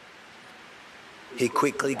inquiry. He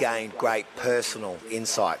quickly gained great personal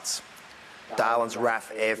insights. Darwin's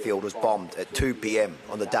RAF airfield was bombed at 2 p.m.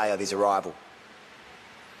 on the day of his arrival.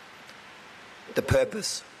 The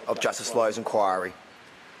purpose of Justice Lowe's inquiry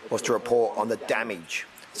was to report on the damage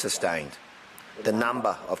sustained, the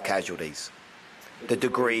number of casualties, the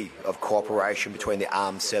degree of cooperation between the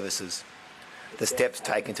armed services, the steps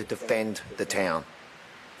taken to defend the town,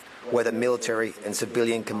 whether military and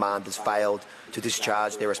civilian commanders failed to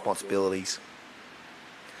discharge their responsibilities,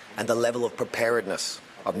 and the level of preparedness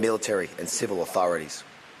of military and civil authorities.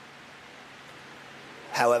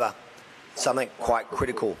 However, something quite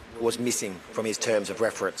critical was missing from his terms of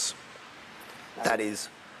reference. That is,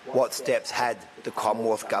 what steps had the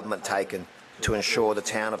Commonwealth Government taken to ensure the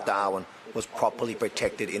town of Darwin was properly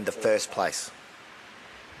protected in the first place?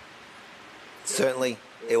 Certainly,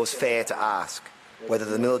 it was fair to ask whether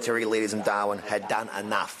the military leaders in Darwin had done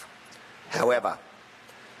enough. However,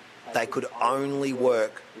 they could only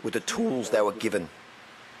work with the tools they were given.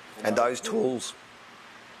 And those tools,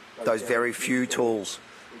 those very few tools,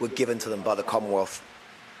 were given to them by the Commonwealth.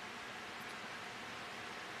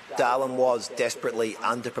 Darwin was desperately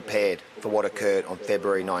underprepared for what occurred on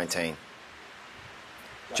February 19.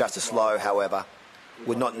 Justice Lowe, however,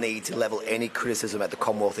 would not need to level any criticism at the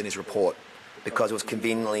Commonwealth in his report because it was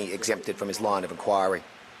conveniently exempted from his line of inquiry.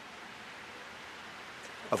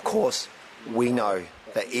 Of course, we know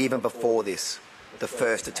that even before this, the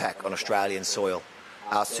first attack on Australian soil,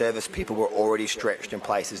 our service people were already stretched in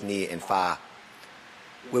places near and far.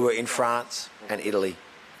 We were in France and Italy,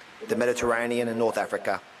 the Mediterranean and North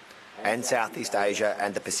Africa, and Southeast Asia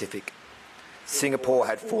and the Pacific. Singapore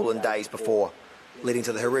had fallen days before, leading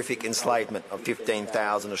to the horrific enslavement of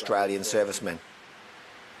 15,000 Australian servicemen.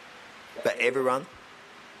 But everyone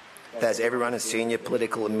in senior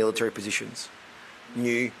political and military positions,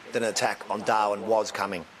 knew that an attack on Darwin was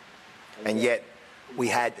coming. And yet, we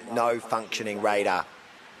had no functioning radar.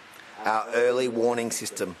 Our early warning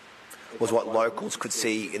system was what locals could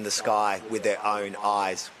see in the sky with their own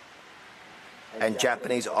eyes. And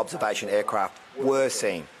Japanese observation aircraft were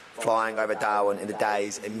seen flying over Darwin in the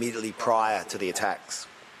days immediately prior to the attacks.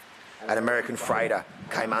 An American freighter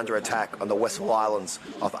came under attack on the Wessel Islands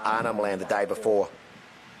off Arnhem Land the day before.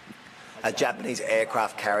 A Japanese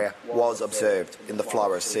aircraft carrier was observed in the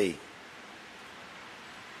Flores Sea.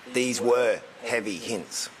 These were heavy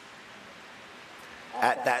hints.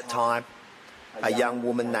 At that time, a young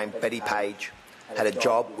woman named Betty Page had a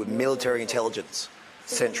job with military intelligence,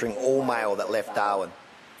 censoring all mail that left Darwin,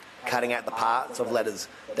 cutting out the parts of letters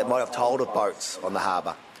that might have told of boats on the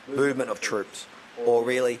harbour, movement of troops, or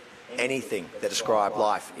really anything that described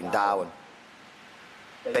life in Darwin.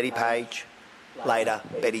 Betty Page, later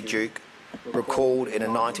Betty Duke, recalled in a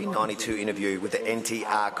 1992 interview with the NT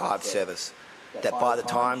Archive Service that by the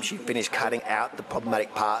time she finished cutting out the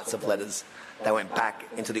problematic parts of letters, they went back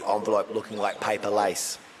into the envelope looking like paper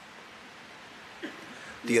lace.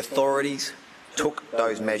 The authorities took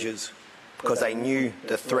those measures because they knew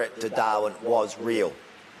the threat to Darwin was real.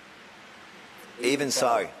 Even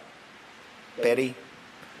so, Betty,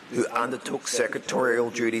 who undertook secretarial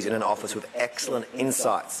duties in an office with excellent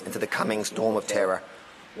insights into the coming storm of terror,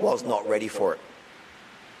 was not ready for it.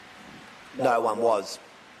 No one was.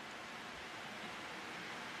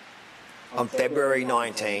 On February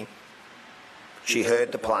 19, she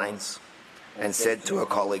heard the planes and said to her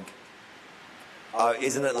colleague, "Oh,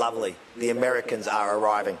 isn't it lovely? The Americans are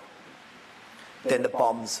arriving." Then the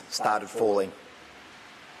bombs started falling.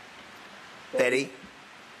 Betty,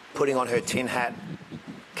 putting on her tin hat,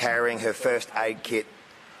 carrying her first aid kit,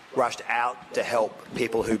 rushed out to help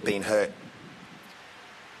people who'd been hurt.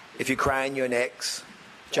 If you crane your necks,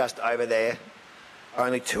 just over there,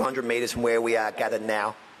 only 200 metres from where we are gathered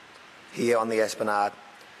now, here on the Esplanade,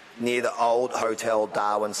 near the old Hotel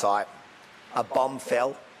Darwin site, a bomb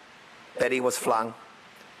fell. Betty was flung,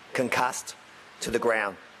 concussed, to the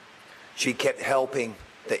ground. She kept helping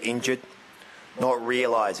the injured, not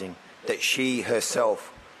realising that she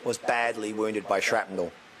herself was badly wounded by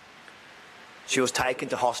shrapnel. She was taken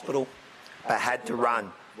to hospital, but had to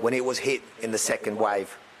run when it was hit in the second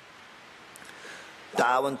wave.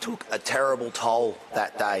 Darwin took a terrible toll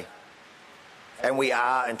that day, and we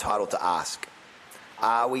are entitled to ask,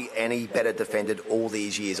 are we any better defended all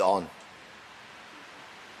these years on?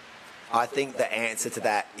 I think the answer to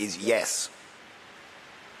that is yes.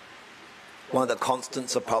 One of the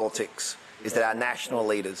constants of politics is that our national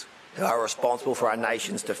leaders, who are responsible for our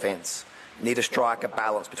nation's defence, need to strike a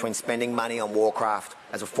balance between spending money on warcraft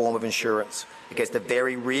as a form of insurance against the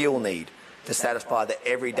very real need to satisfy the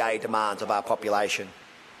everyday demands of our population.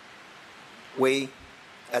 We,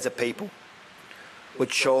 as a people,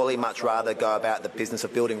 would surely much rather go about the business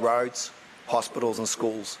of building roads, hospitals and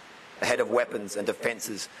schools ahead of weapons and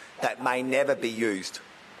defences that may never be used.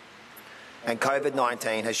 And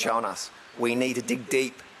COVID-19 has shown us we need to dig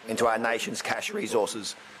deep into our nation's cash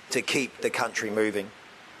resources to keep the country moving.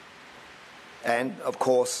 And, of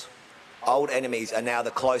course, old enemies are now the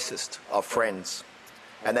closest of friends.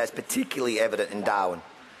 And that's particularly evident in Darwin,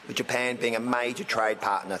 with Japan being a major trade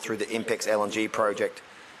partner through the INPEX LNG project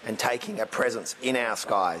and taking a presence in our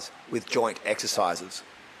skies with joint exercises.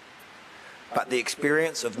 But the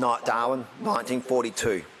experience of Darwin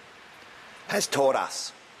 1942 has taught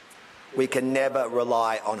us we can never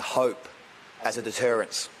rely on hope as a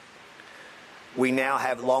deterrence. We now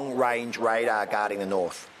have long-range radar guarding the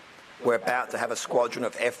north. We're about to have a squadron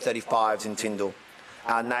of F-35s in Tyndall.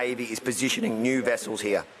 Our Navy is positioning new vessels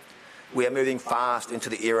here. We are moving fast into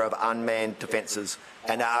the era of unmanned defences,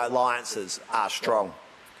 and our alliances are strong.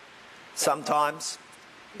 Sometimes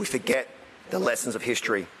we forget the lessons of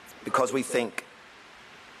history because we think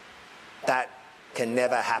that can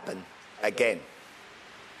never happen again.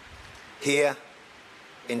 Here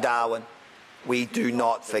in Darwin, we do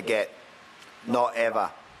not forget, not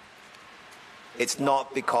ever. It's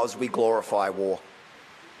not because we glorify war.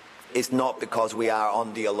 It's not because we are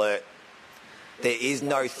on the alert. There is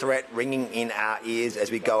no threat ringing in our ears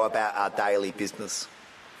as we go about our daily business.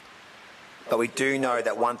 But we do know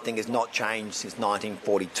that one thing has not changed since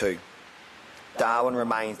 1942. Darwin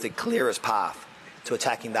remains the clearest path to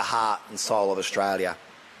attacking the heart and soul of Australia.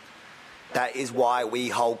 That is why we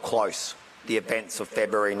hold close the events of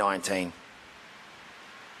February 19.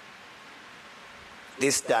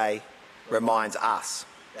 This day reminds us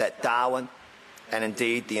that Darwin, and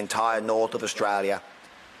indeed the entire north of Australia,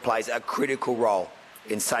 plays a critical role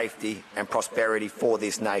in safety and prosperity for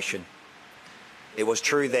this nation. It was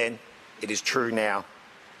true then, it is true now,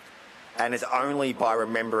 and it's only by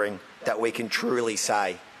remembering that we can truly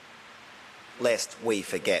say, lest we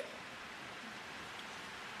forget.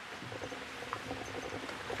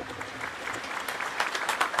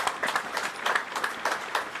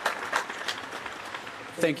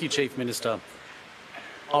 Thank you, Chief Minister.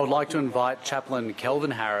 I would like to invite Chaplain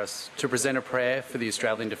Kelvin Harris to present a prayer for the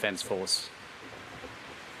Australian Defence Force.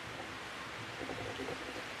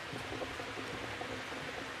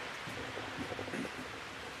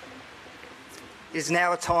 It is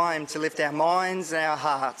now a time to lift our minds and our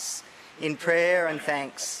hearts in prayer and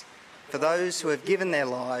thanks for those who have given their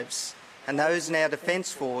lives and those in our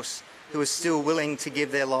Defence Force who are still willing to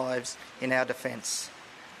give their lives in our defence.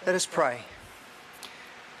 Let us pray.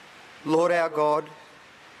 Lord our God,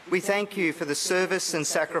 we thank you for the service and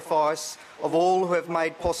sacrifice of all who have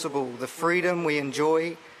made possible the freedom we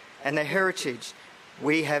enjoy and the heritage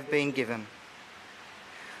we have been given.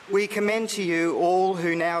 We commend to you all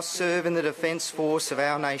who now serve in the Defence Force of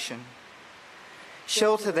our nation.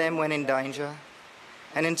 Shelter them when in danger,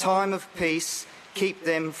 and in time of peace, keep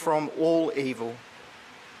them from all evil.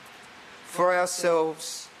 For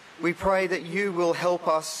ourselves, we pray that you will help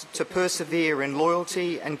us to persevere in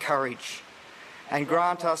loyalty and courage, and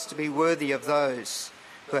grant us to be worthy of those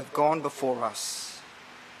who have gone before us.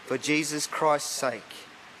 For Jesus Christ's sake,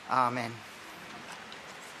 Amen.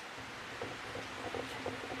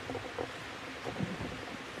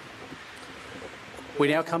 We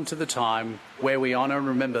now come to the time where we honour and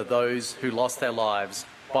remember those who lost their lives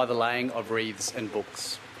by the laying of wreaths and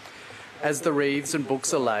books. As the wreaths and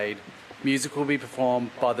books are laid, music will be performed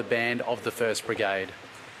by the band of the 1st Brigade.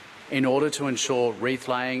 In order to ensure wreath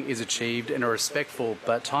laying is achieved in a respectful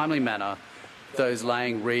but timely manner, those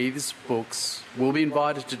laying wreaths, books, will be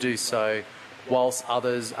invited to do so whilst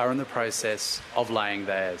others are in the process of laying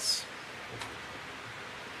theirs.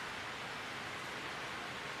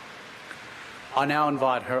 I now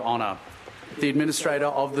invite Her Honour, the Administrator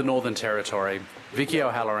of the Northern Territory, Vicky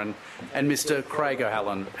O'Halloran, and Mr Craig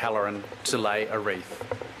O'Halloran to lay a wreath.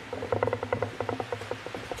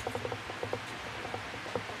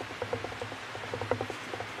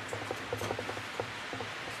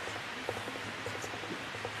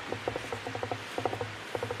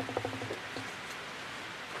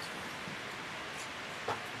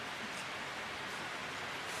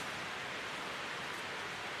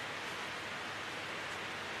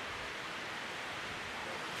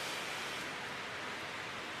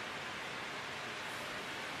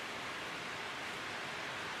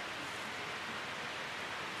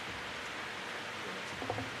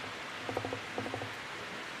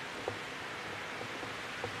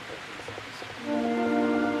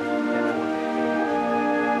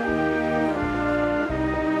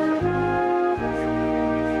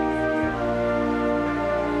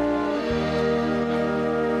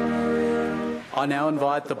 I now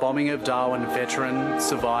invite the Bombing of Darwin veteran,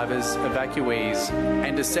 survivors, evacuees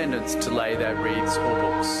and descendants to lay their wreaths or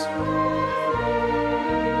books.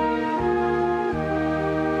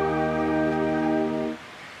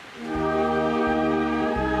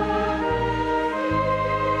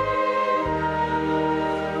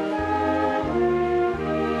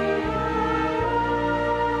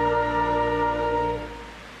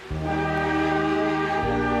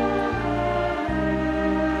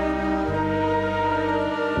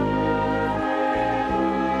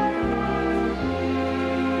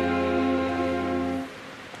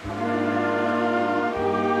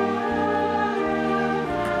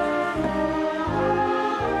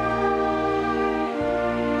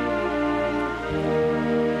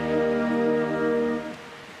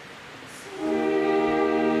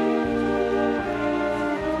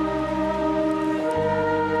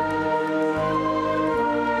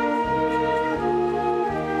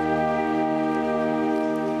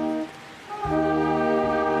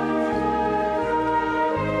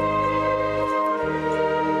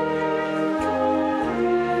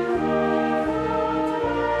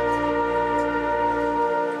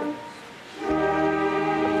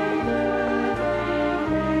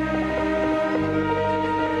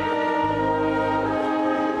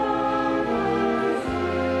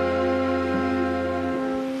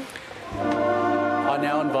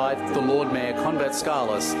 now invite the Lord Mayor Convat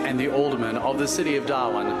Scarless and the Aldermen of the City of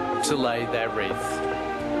Darwin to lay their wreath.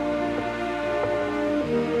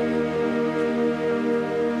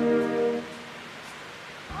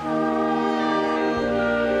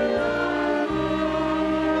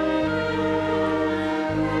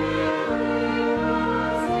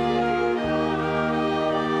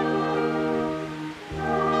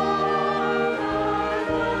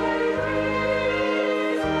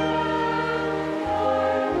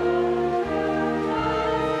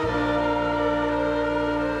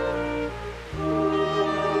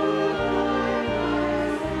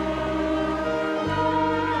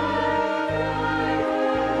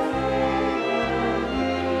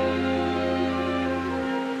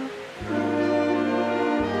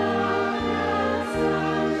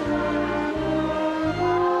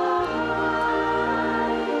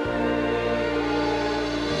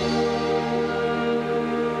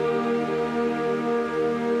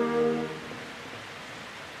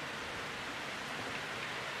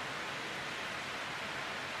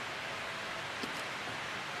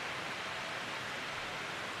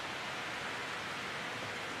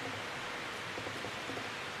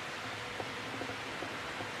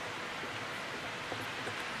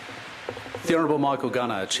 The Honourable Michael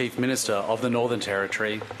Gunner, Chief Minister of the Northern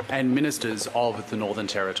Territory, and Ministers of the Northern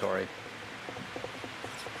Territory.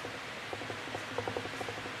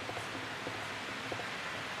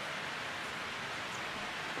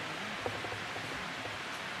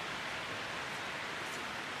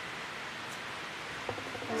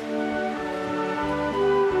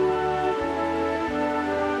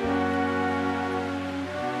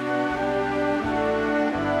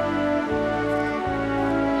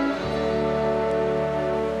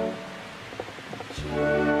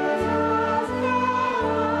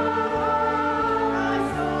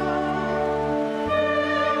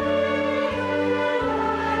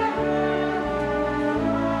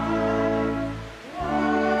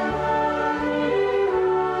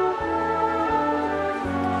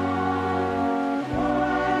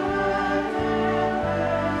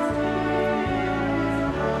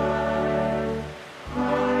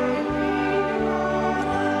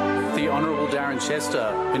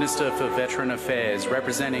 Chester, Minister for Veteran Affairs,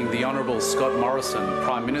 representing the Honourable Scott Morrison,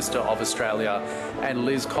 Prime Minister of Australia, and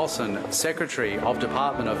Liz Cosson, Secretary of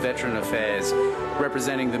Department of Veteran Affairs,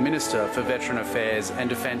 representing the Minister for Veteran Affairs and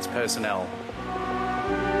Defence Personnel.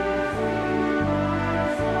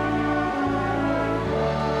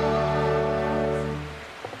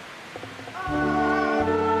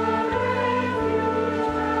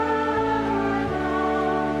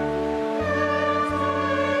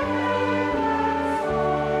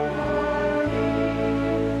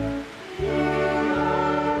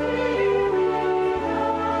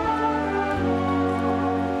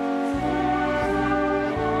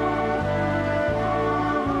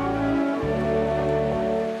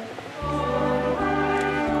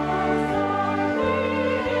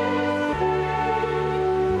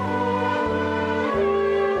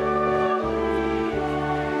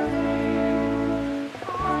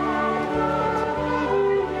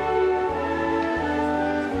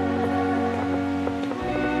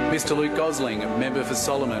 Mr. Luke Gosling, Member for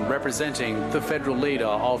Solomon, representing the Federal Leader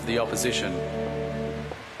of the Opposition.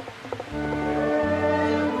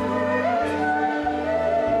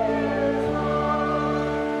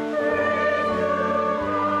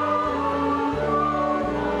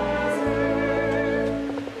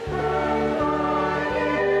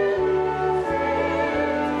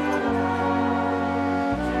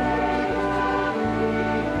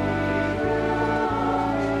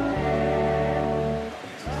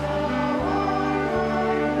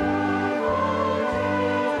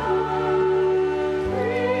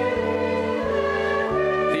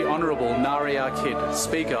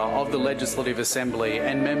 Speaker of the Legislative Assembly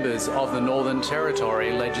and members of the Northern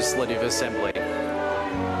Territory Legislative Assembly.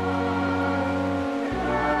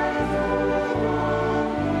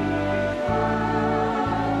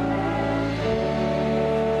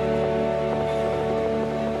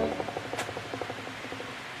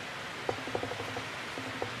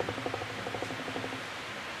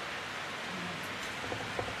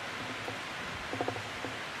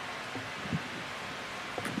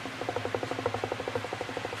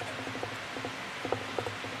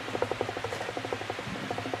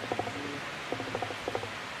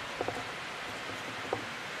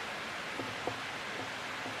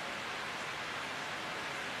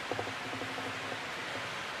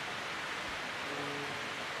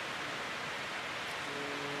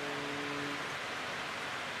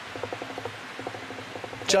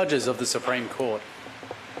 Judges of the Supreme Court.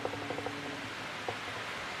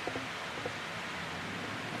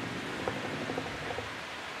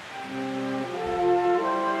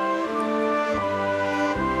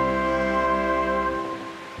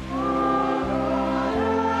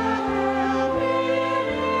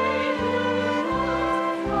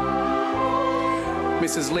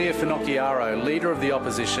 Mrs. Leah Finocchiaro, Leader of the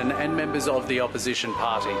Opposition, and members of the Opposition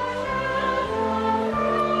Party.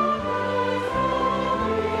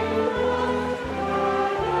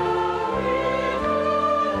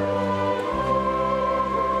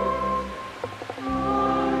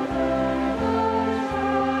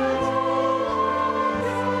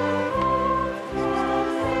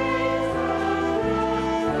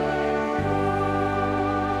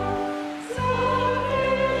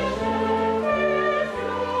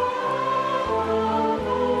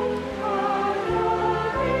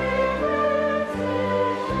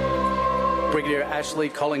 Brigadier Ashley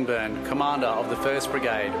Collingburn, Commander of the 1st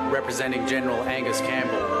Brigade, representing General Angus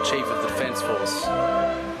Campbell, Chief of the Defence Force.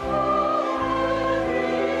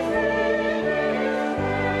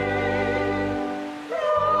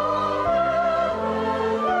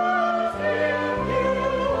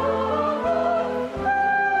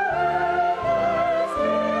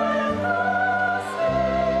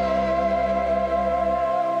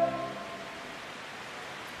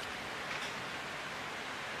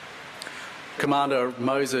 Commander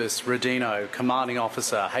Moses Rodino, Commanding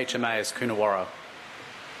Officer, HMAS Coonawarra.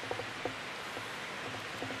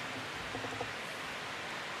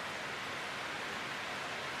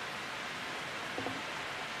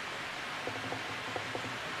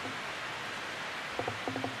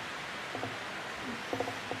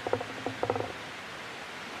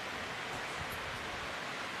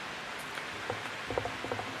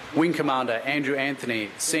 Wing Commander Andrew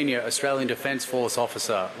Anthony, Senior Australian Defence Force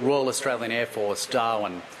Officer, Royal Australian Air Force,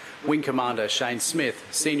 Darwin. Wing Commander Shane Smith,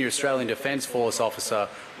 Senior Australian Defence Force Officer,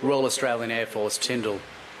 Royal Australian Air Force, Tyndall.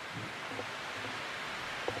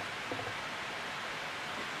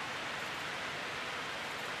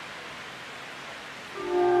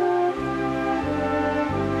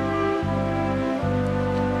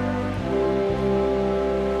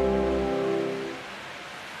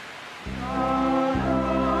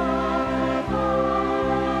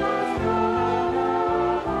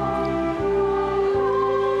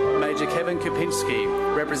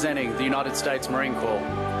 Representing the United States Marine Corps.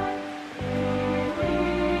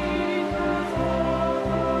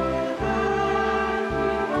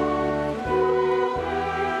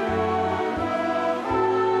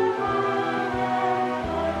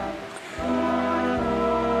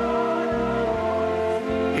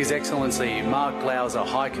 His Excellency Mark Glauser,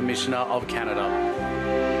 High Commissioner of Canada.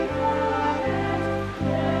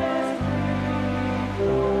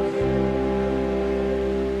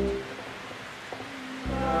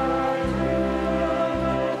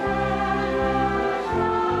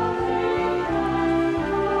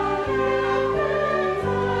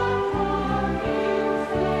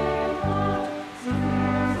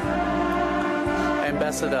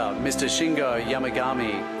 Ambassador Mr. Shingo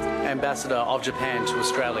Yamagami, Ambassador of Japan to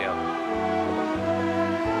Australia.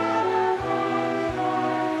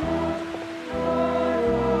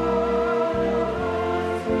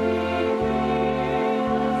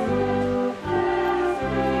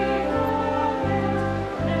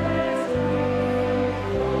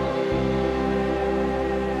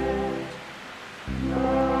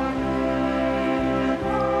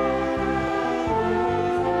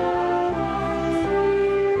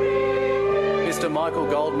 Michael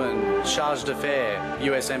Goldman, Charge d'Affaires,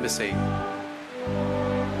 US Embassy.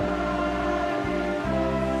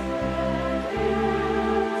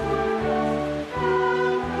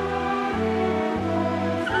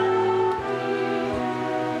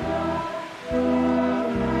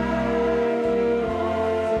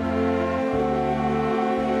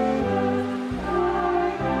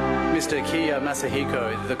 Mr. Kiya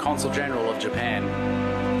Masahiko, the Consul General of Japan.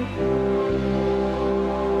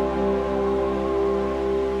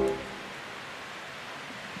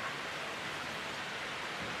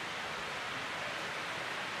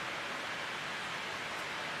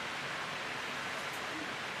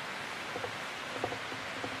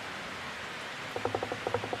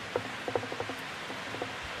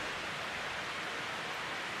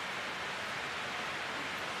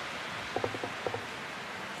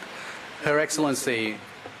 Her Excellency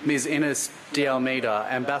Ms. Ines de Almeida,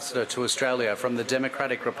 Ambassador to Australia from the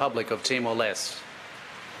Democratic Republic of Timor-Leste.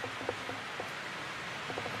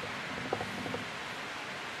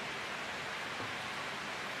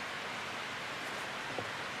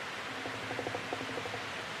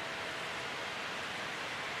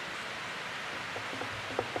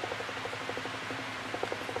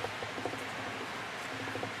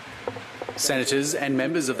 Senators and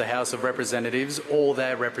members of the House of Representatives or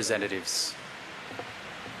their representatives.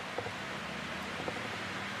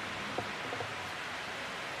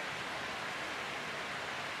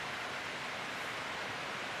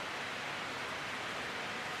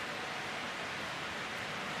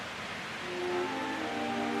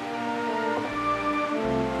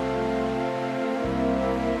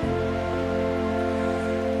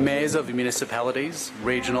 mayors of municipalities,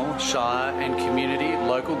 regional, shire and community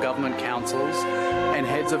local government councils, and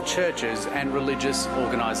heads of churches and religious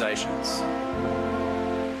organisations.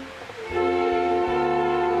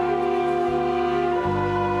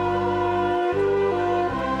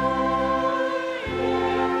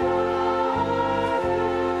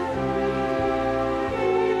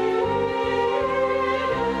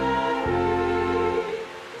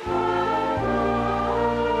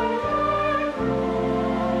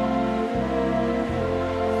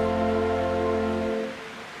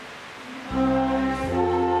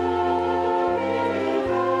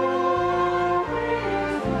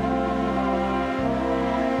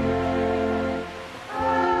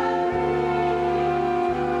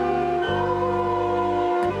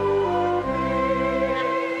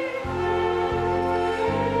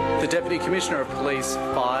 Deputy Commissioner of Police,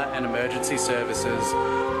 Fire and Emergency Services,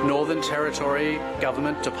 Northern Territory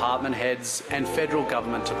Government Department Heads and Federal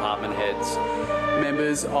Government Department Heads,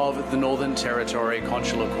 members of the Northern Territory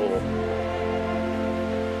Consular Corps.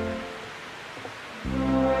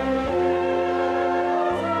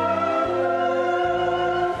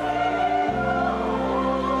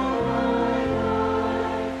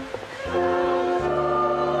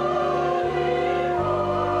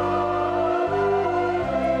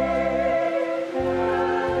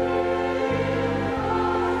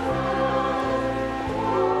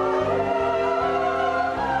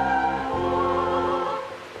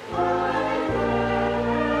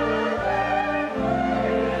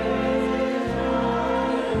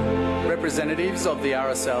 Representatives of the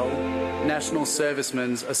RSL, National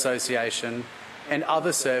Servicemen's Association, and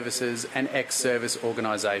other services and ex-service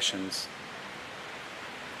organisations.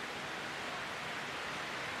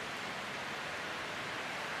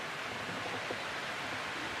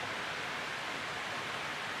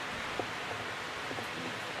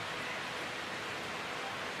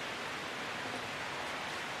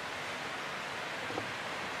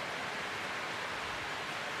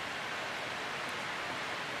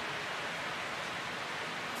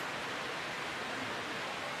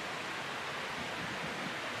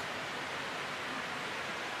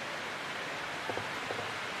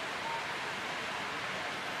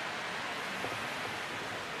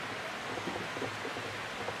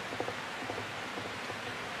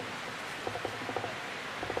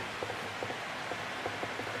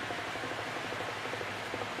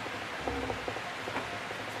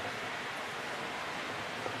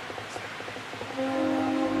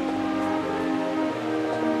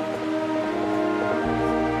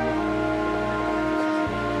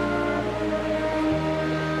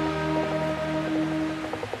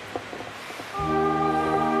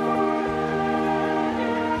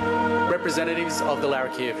 Representatives of the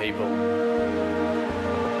Larrakia people.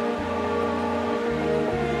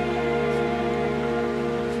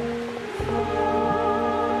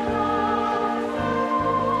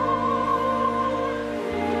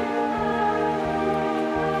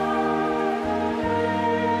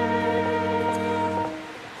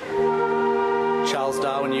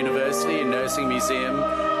 Darwin University and Nursing Museum,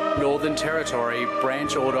 Northern Territory,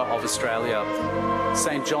 Branch Order of Australia,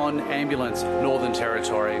 St John Ambulance, Northern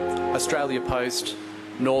Territory, Australia Post,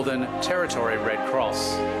 Northern Territory Red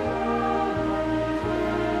Cross.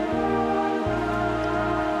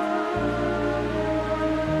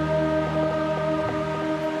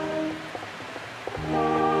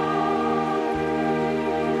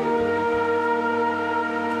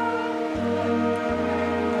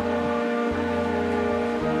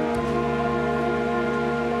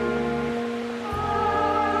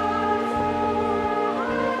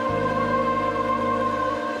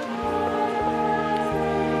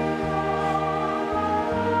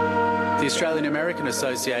 The Australian American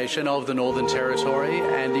Association of the Northern Territory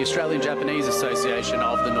and the Australian Japanese Association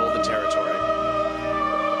of the Northern Territory.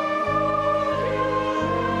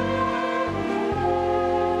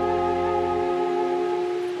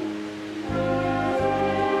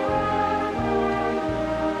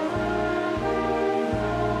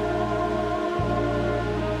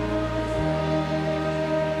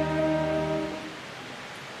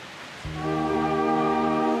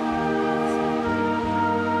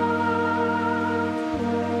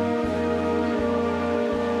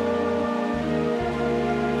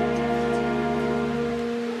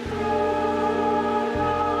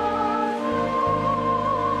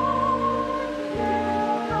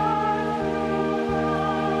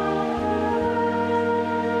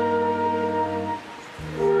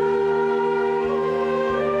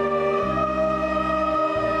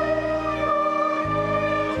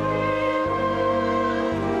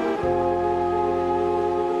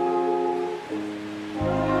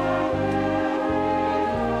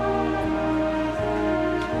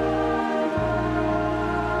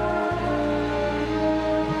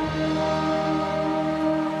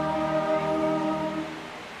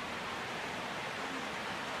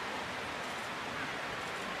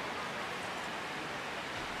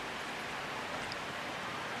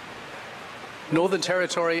 Northern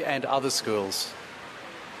Territory and other schools.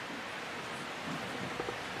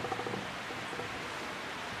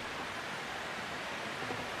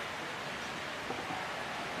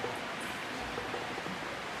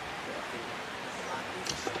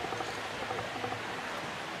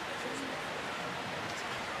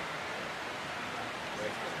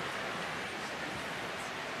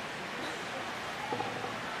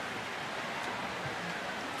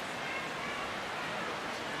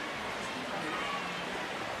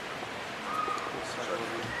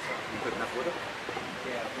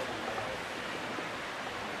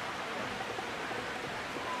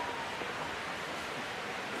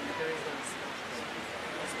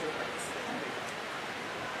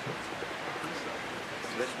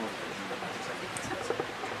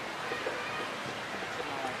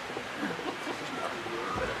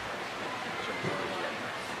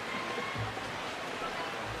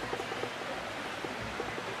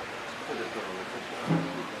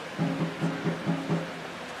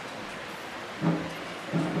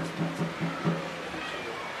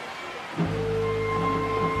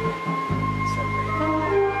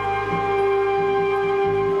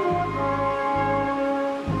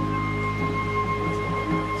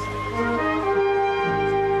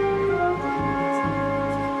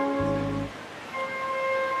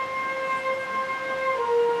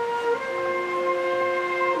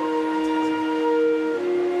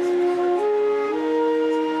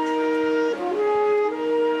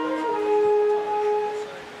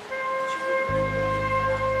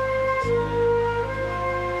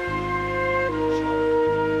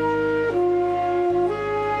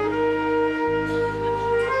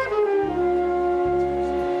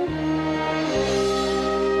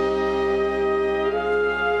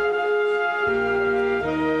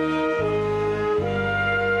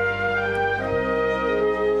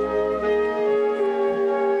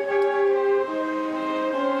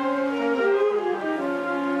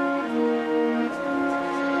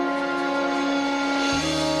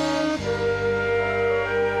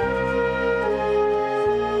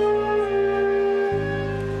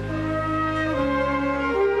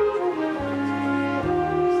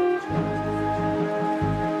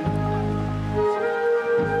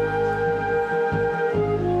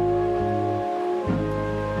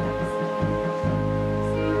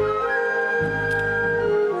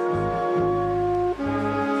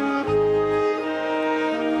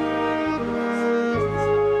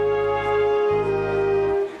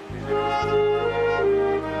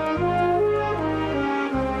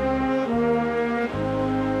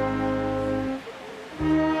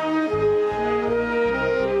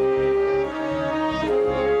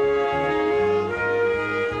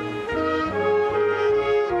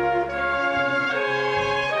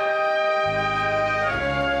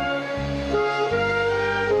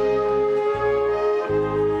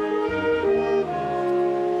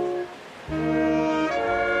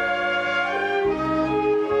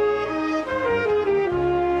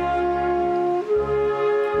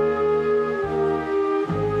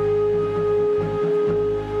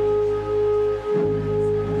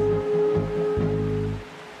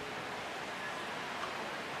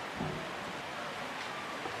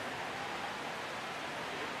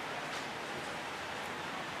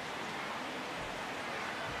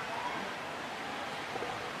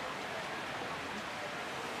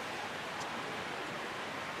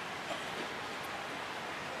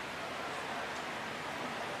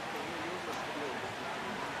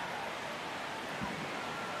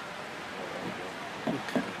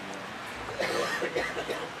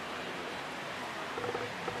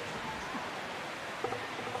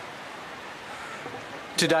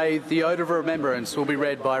 Today, the Ode of Remembrance will be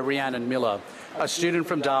read by Rhiannon Miller, a student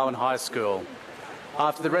from Darwin High School.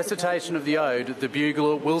 After the recitation of the Ode, the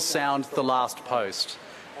bugler will sound the last post,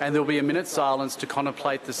 and there will be a minute's silence to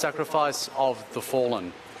contemplate the sacrifice of the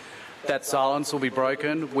fallen. That silence will be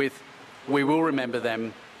broken with, "We will remember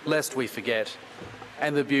them, lest we forget,"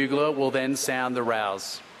 and the bugler will then sound the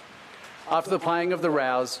rouse. After the playing of the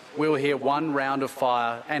rouse, we will hear one round of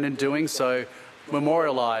fire, and in doing so,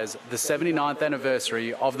 memorialise the 79th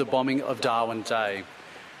anniversary of the bombing of Darwin Day.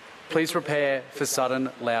 Please prepare for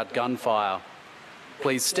sudden, loud gunfire.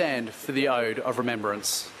 Please stand for the Ode of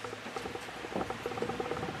Remembrance.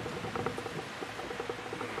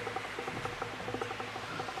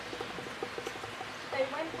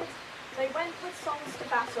 They went with songs to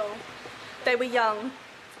battle. They were young,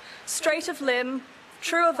 straight of limb,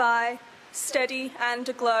 true of eye, steady and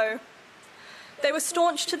aglow. They were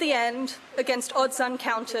staunch to the end, against odds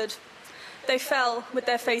uncounted. They fell with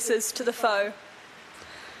their faces to the foe.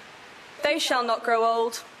 They shall not grow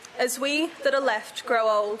old, as we that are left grow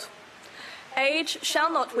old. Age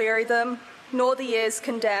shall not weary them, nor the years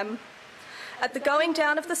condemn. At the going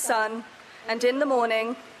down of the sun, and in the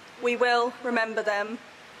morning, we will remember them.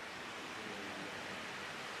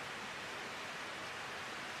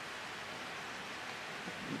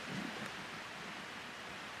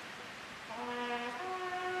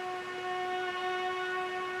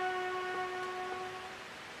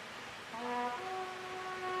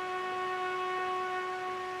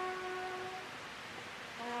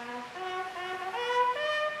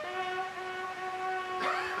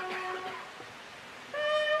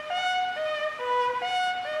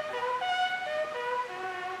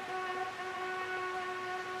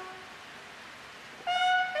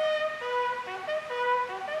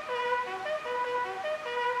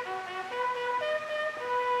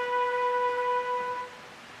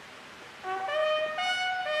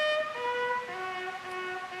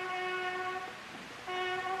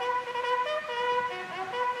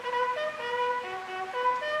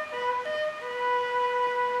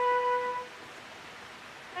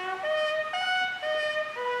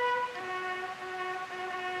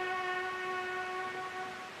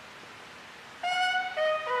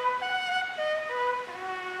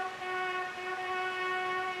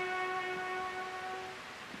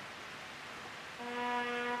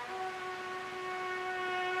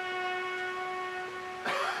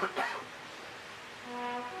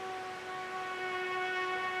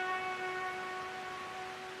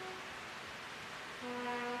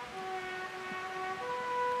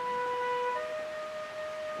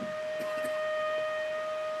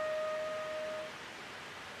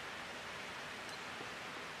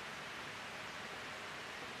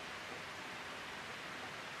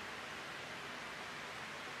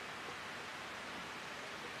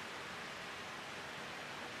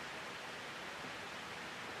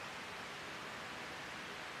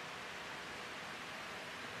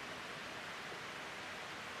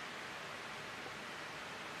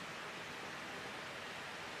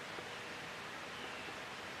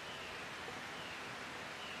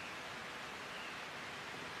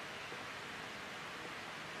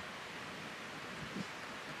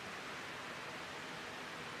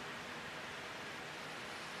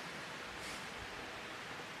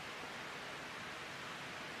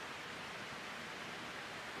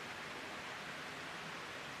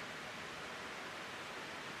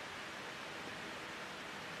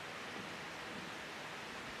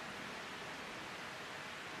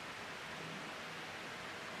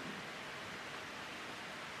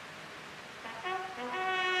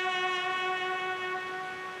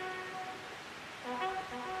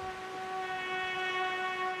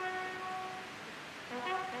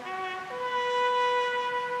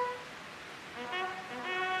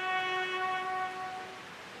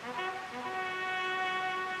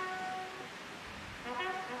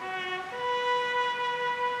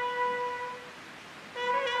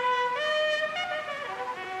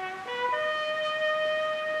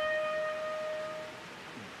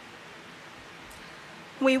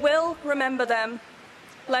 We will remember them,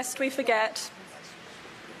 lest we forget.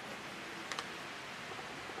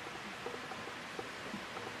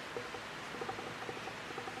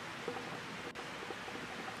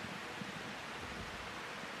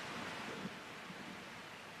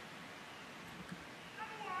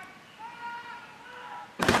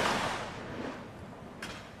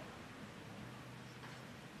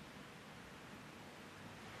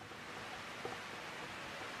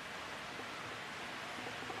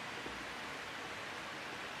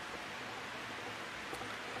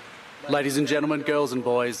 Ladies and gentlemen, girls and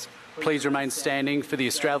boys, please remain standing for the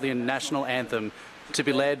Australian National Anthem to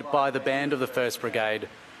be led by the Band of the 1st Brigade,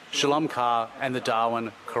 Shalom Kar and the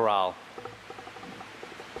Darwin Chorale.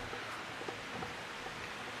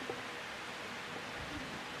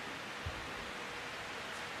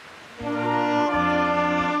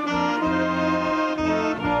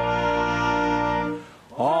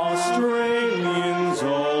 Australians,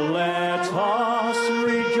 oh, let us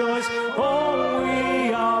rejoice, for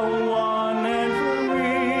we are one and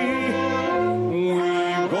free.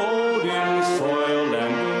 We've golden soil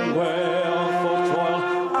and wealth of toil,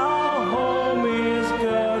 our home is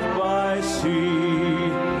girt by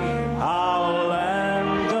sea. Our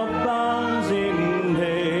land abounds in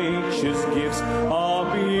nature's gifts, our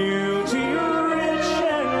beauty rich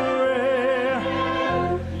and rare.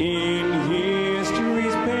 In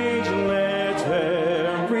history's page, let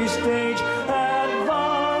every stage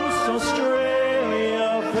advance.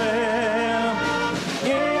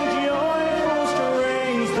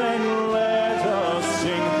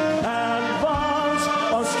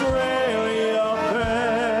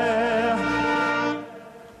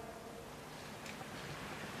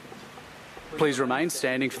 Please remain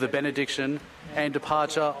standing for the benediction and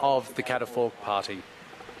departure of the Catafalque Party.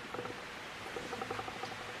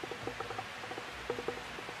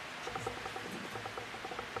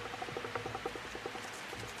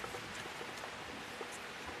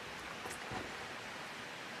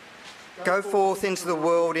 Go forth into the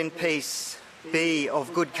world in peace. Be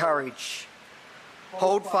of good courage.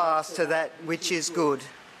 Hold fast to that which is good.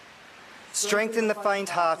 Strengthen the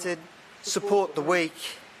faint-hearted. Support the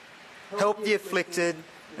weak. Help the afflicted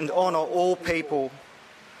and honour all people.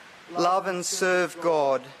 Love and serve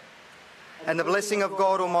God. And the blessing of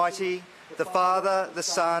God Almighty, the Father, the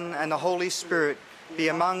Son and the Holy Spirit be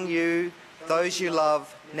among you, those you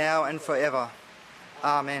love, now and forever.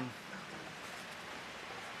 Amen.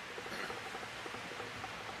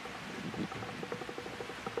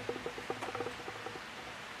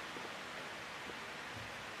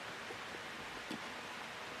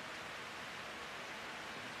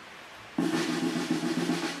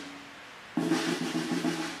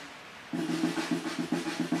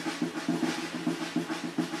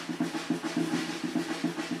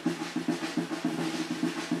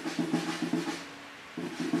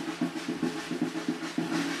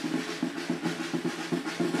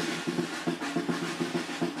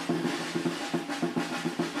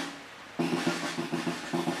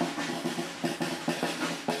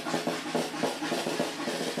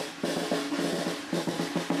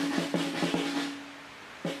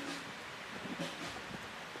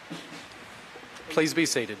 Please be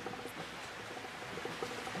seated.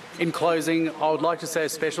 In closing, I would like to say a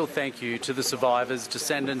special thank you to the survivors,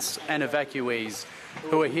 descendants and evacuees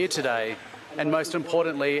who are here today, and most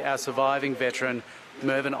importantly, our surviving veteran,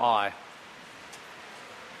 Mervyn I.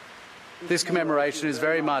 This commemoration is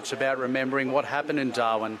very much about remembering what happened in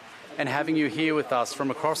Darwin, and having you here with us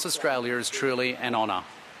from across Australia is truly an honour.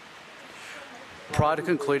 Prior to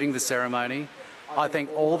concluding the ceremony, I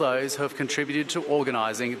thank all those who have contributed to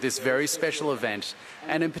organising this very special event,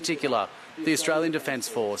 and in particular, the Australian Defence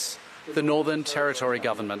Force, the Northern Territory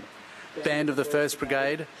Government, Band of the 1st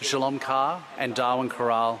Brigade, Shalom Carr and Darwin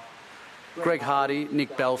Corral, Greg Hardy,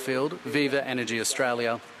 Nick Belfield, Viva Energy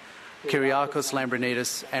Australia, Kyriakos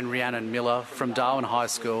Lambrinidis and Rhiannon Miller from Darwin High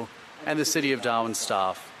School, and the City of Darwin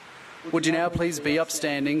staff. Would you now please be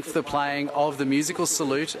upstanding for the playing of the musical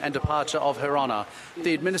salute and departure of Her Honour,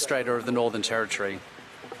 the Administrator of the Northern Territory.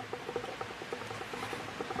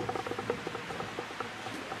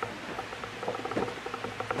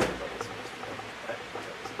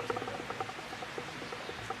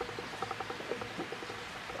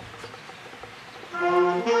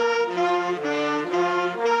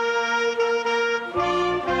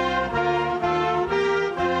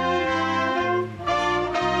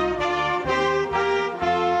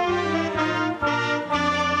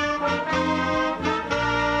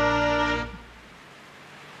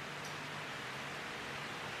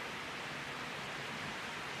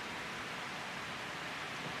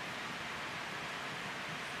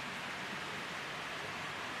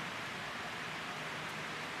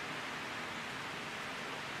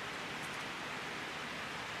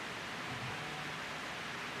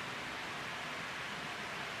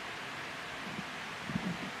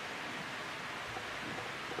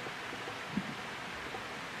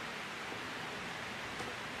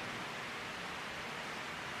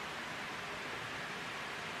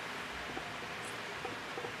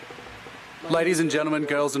 Ladies and gentlemen,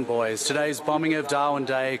 girls and boys, today's Bombing of Darwin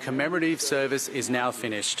Day commemorative service is now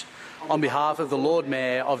finished. On behalf of the Lord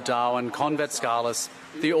Mayor of Darwin, Convat Scalis,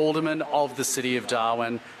 the Alderman of the City of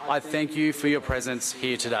Darwin, I thank you for your presence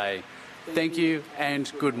here today. Thank you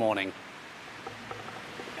and good morning.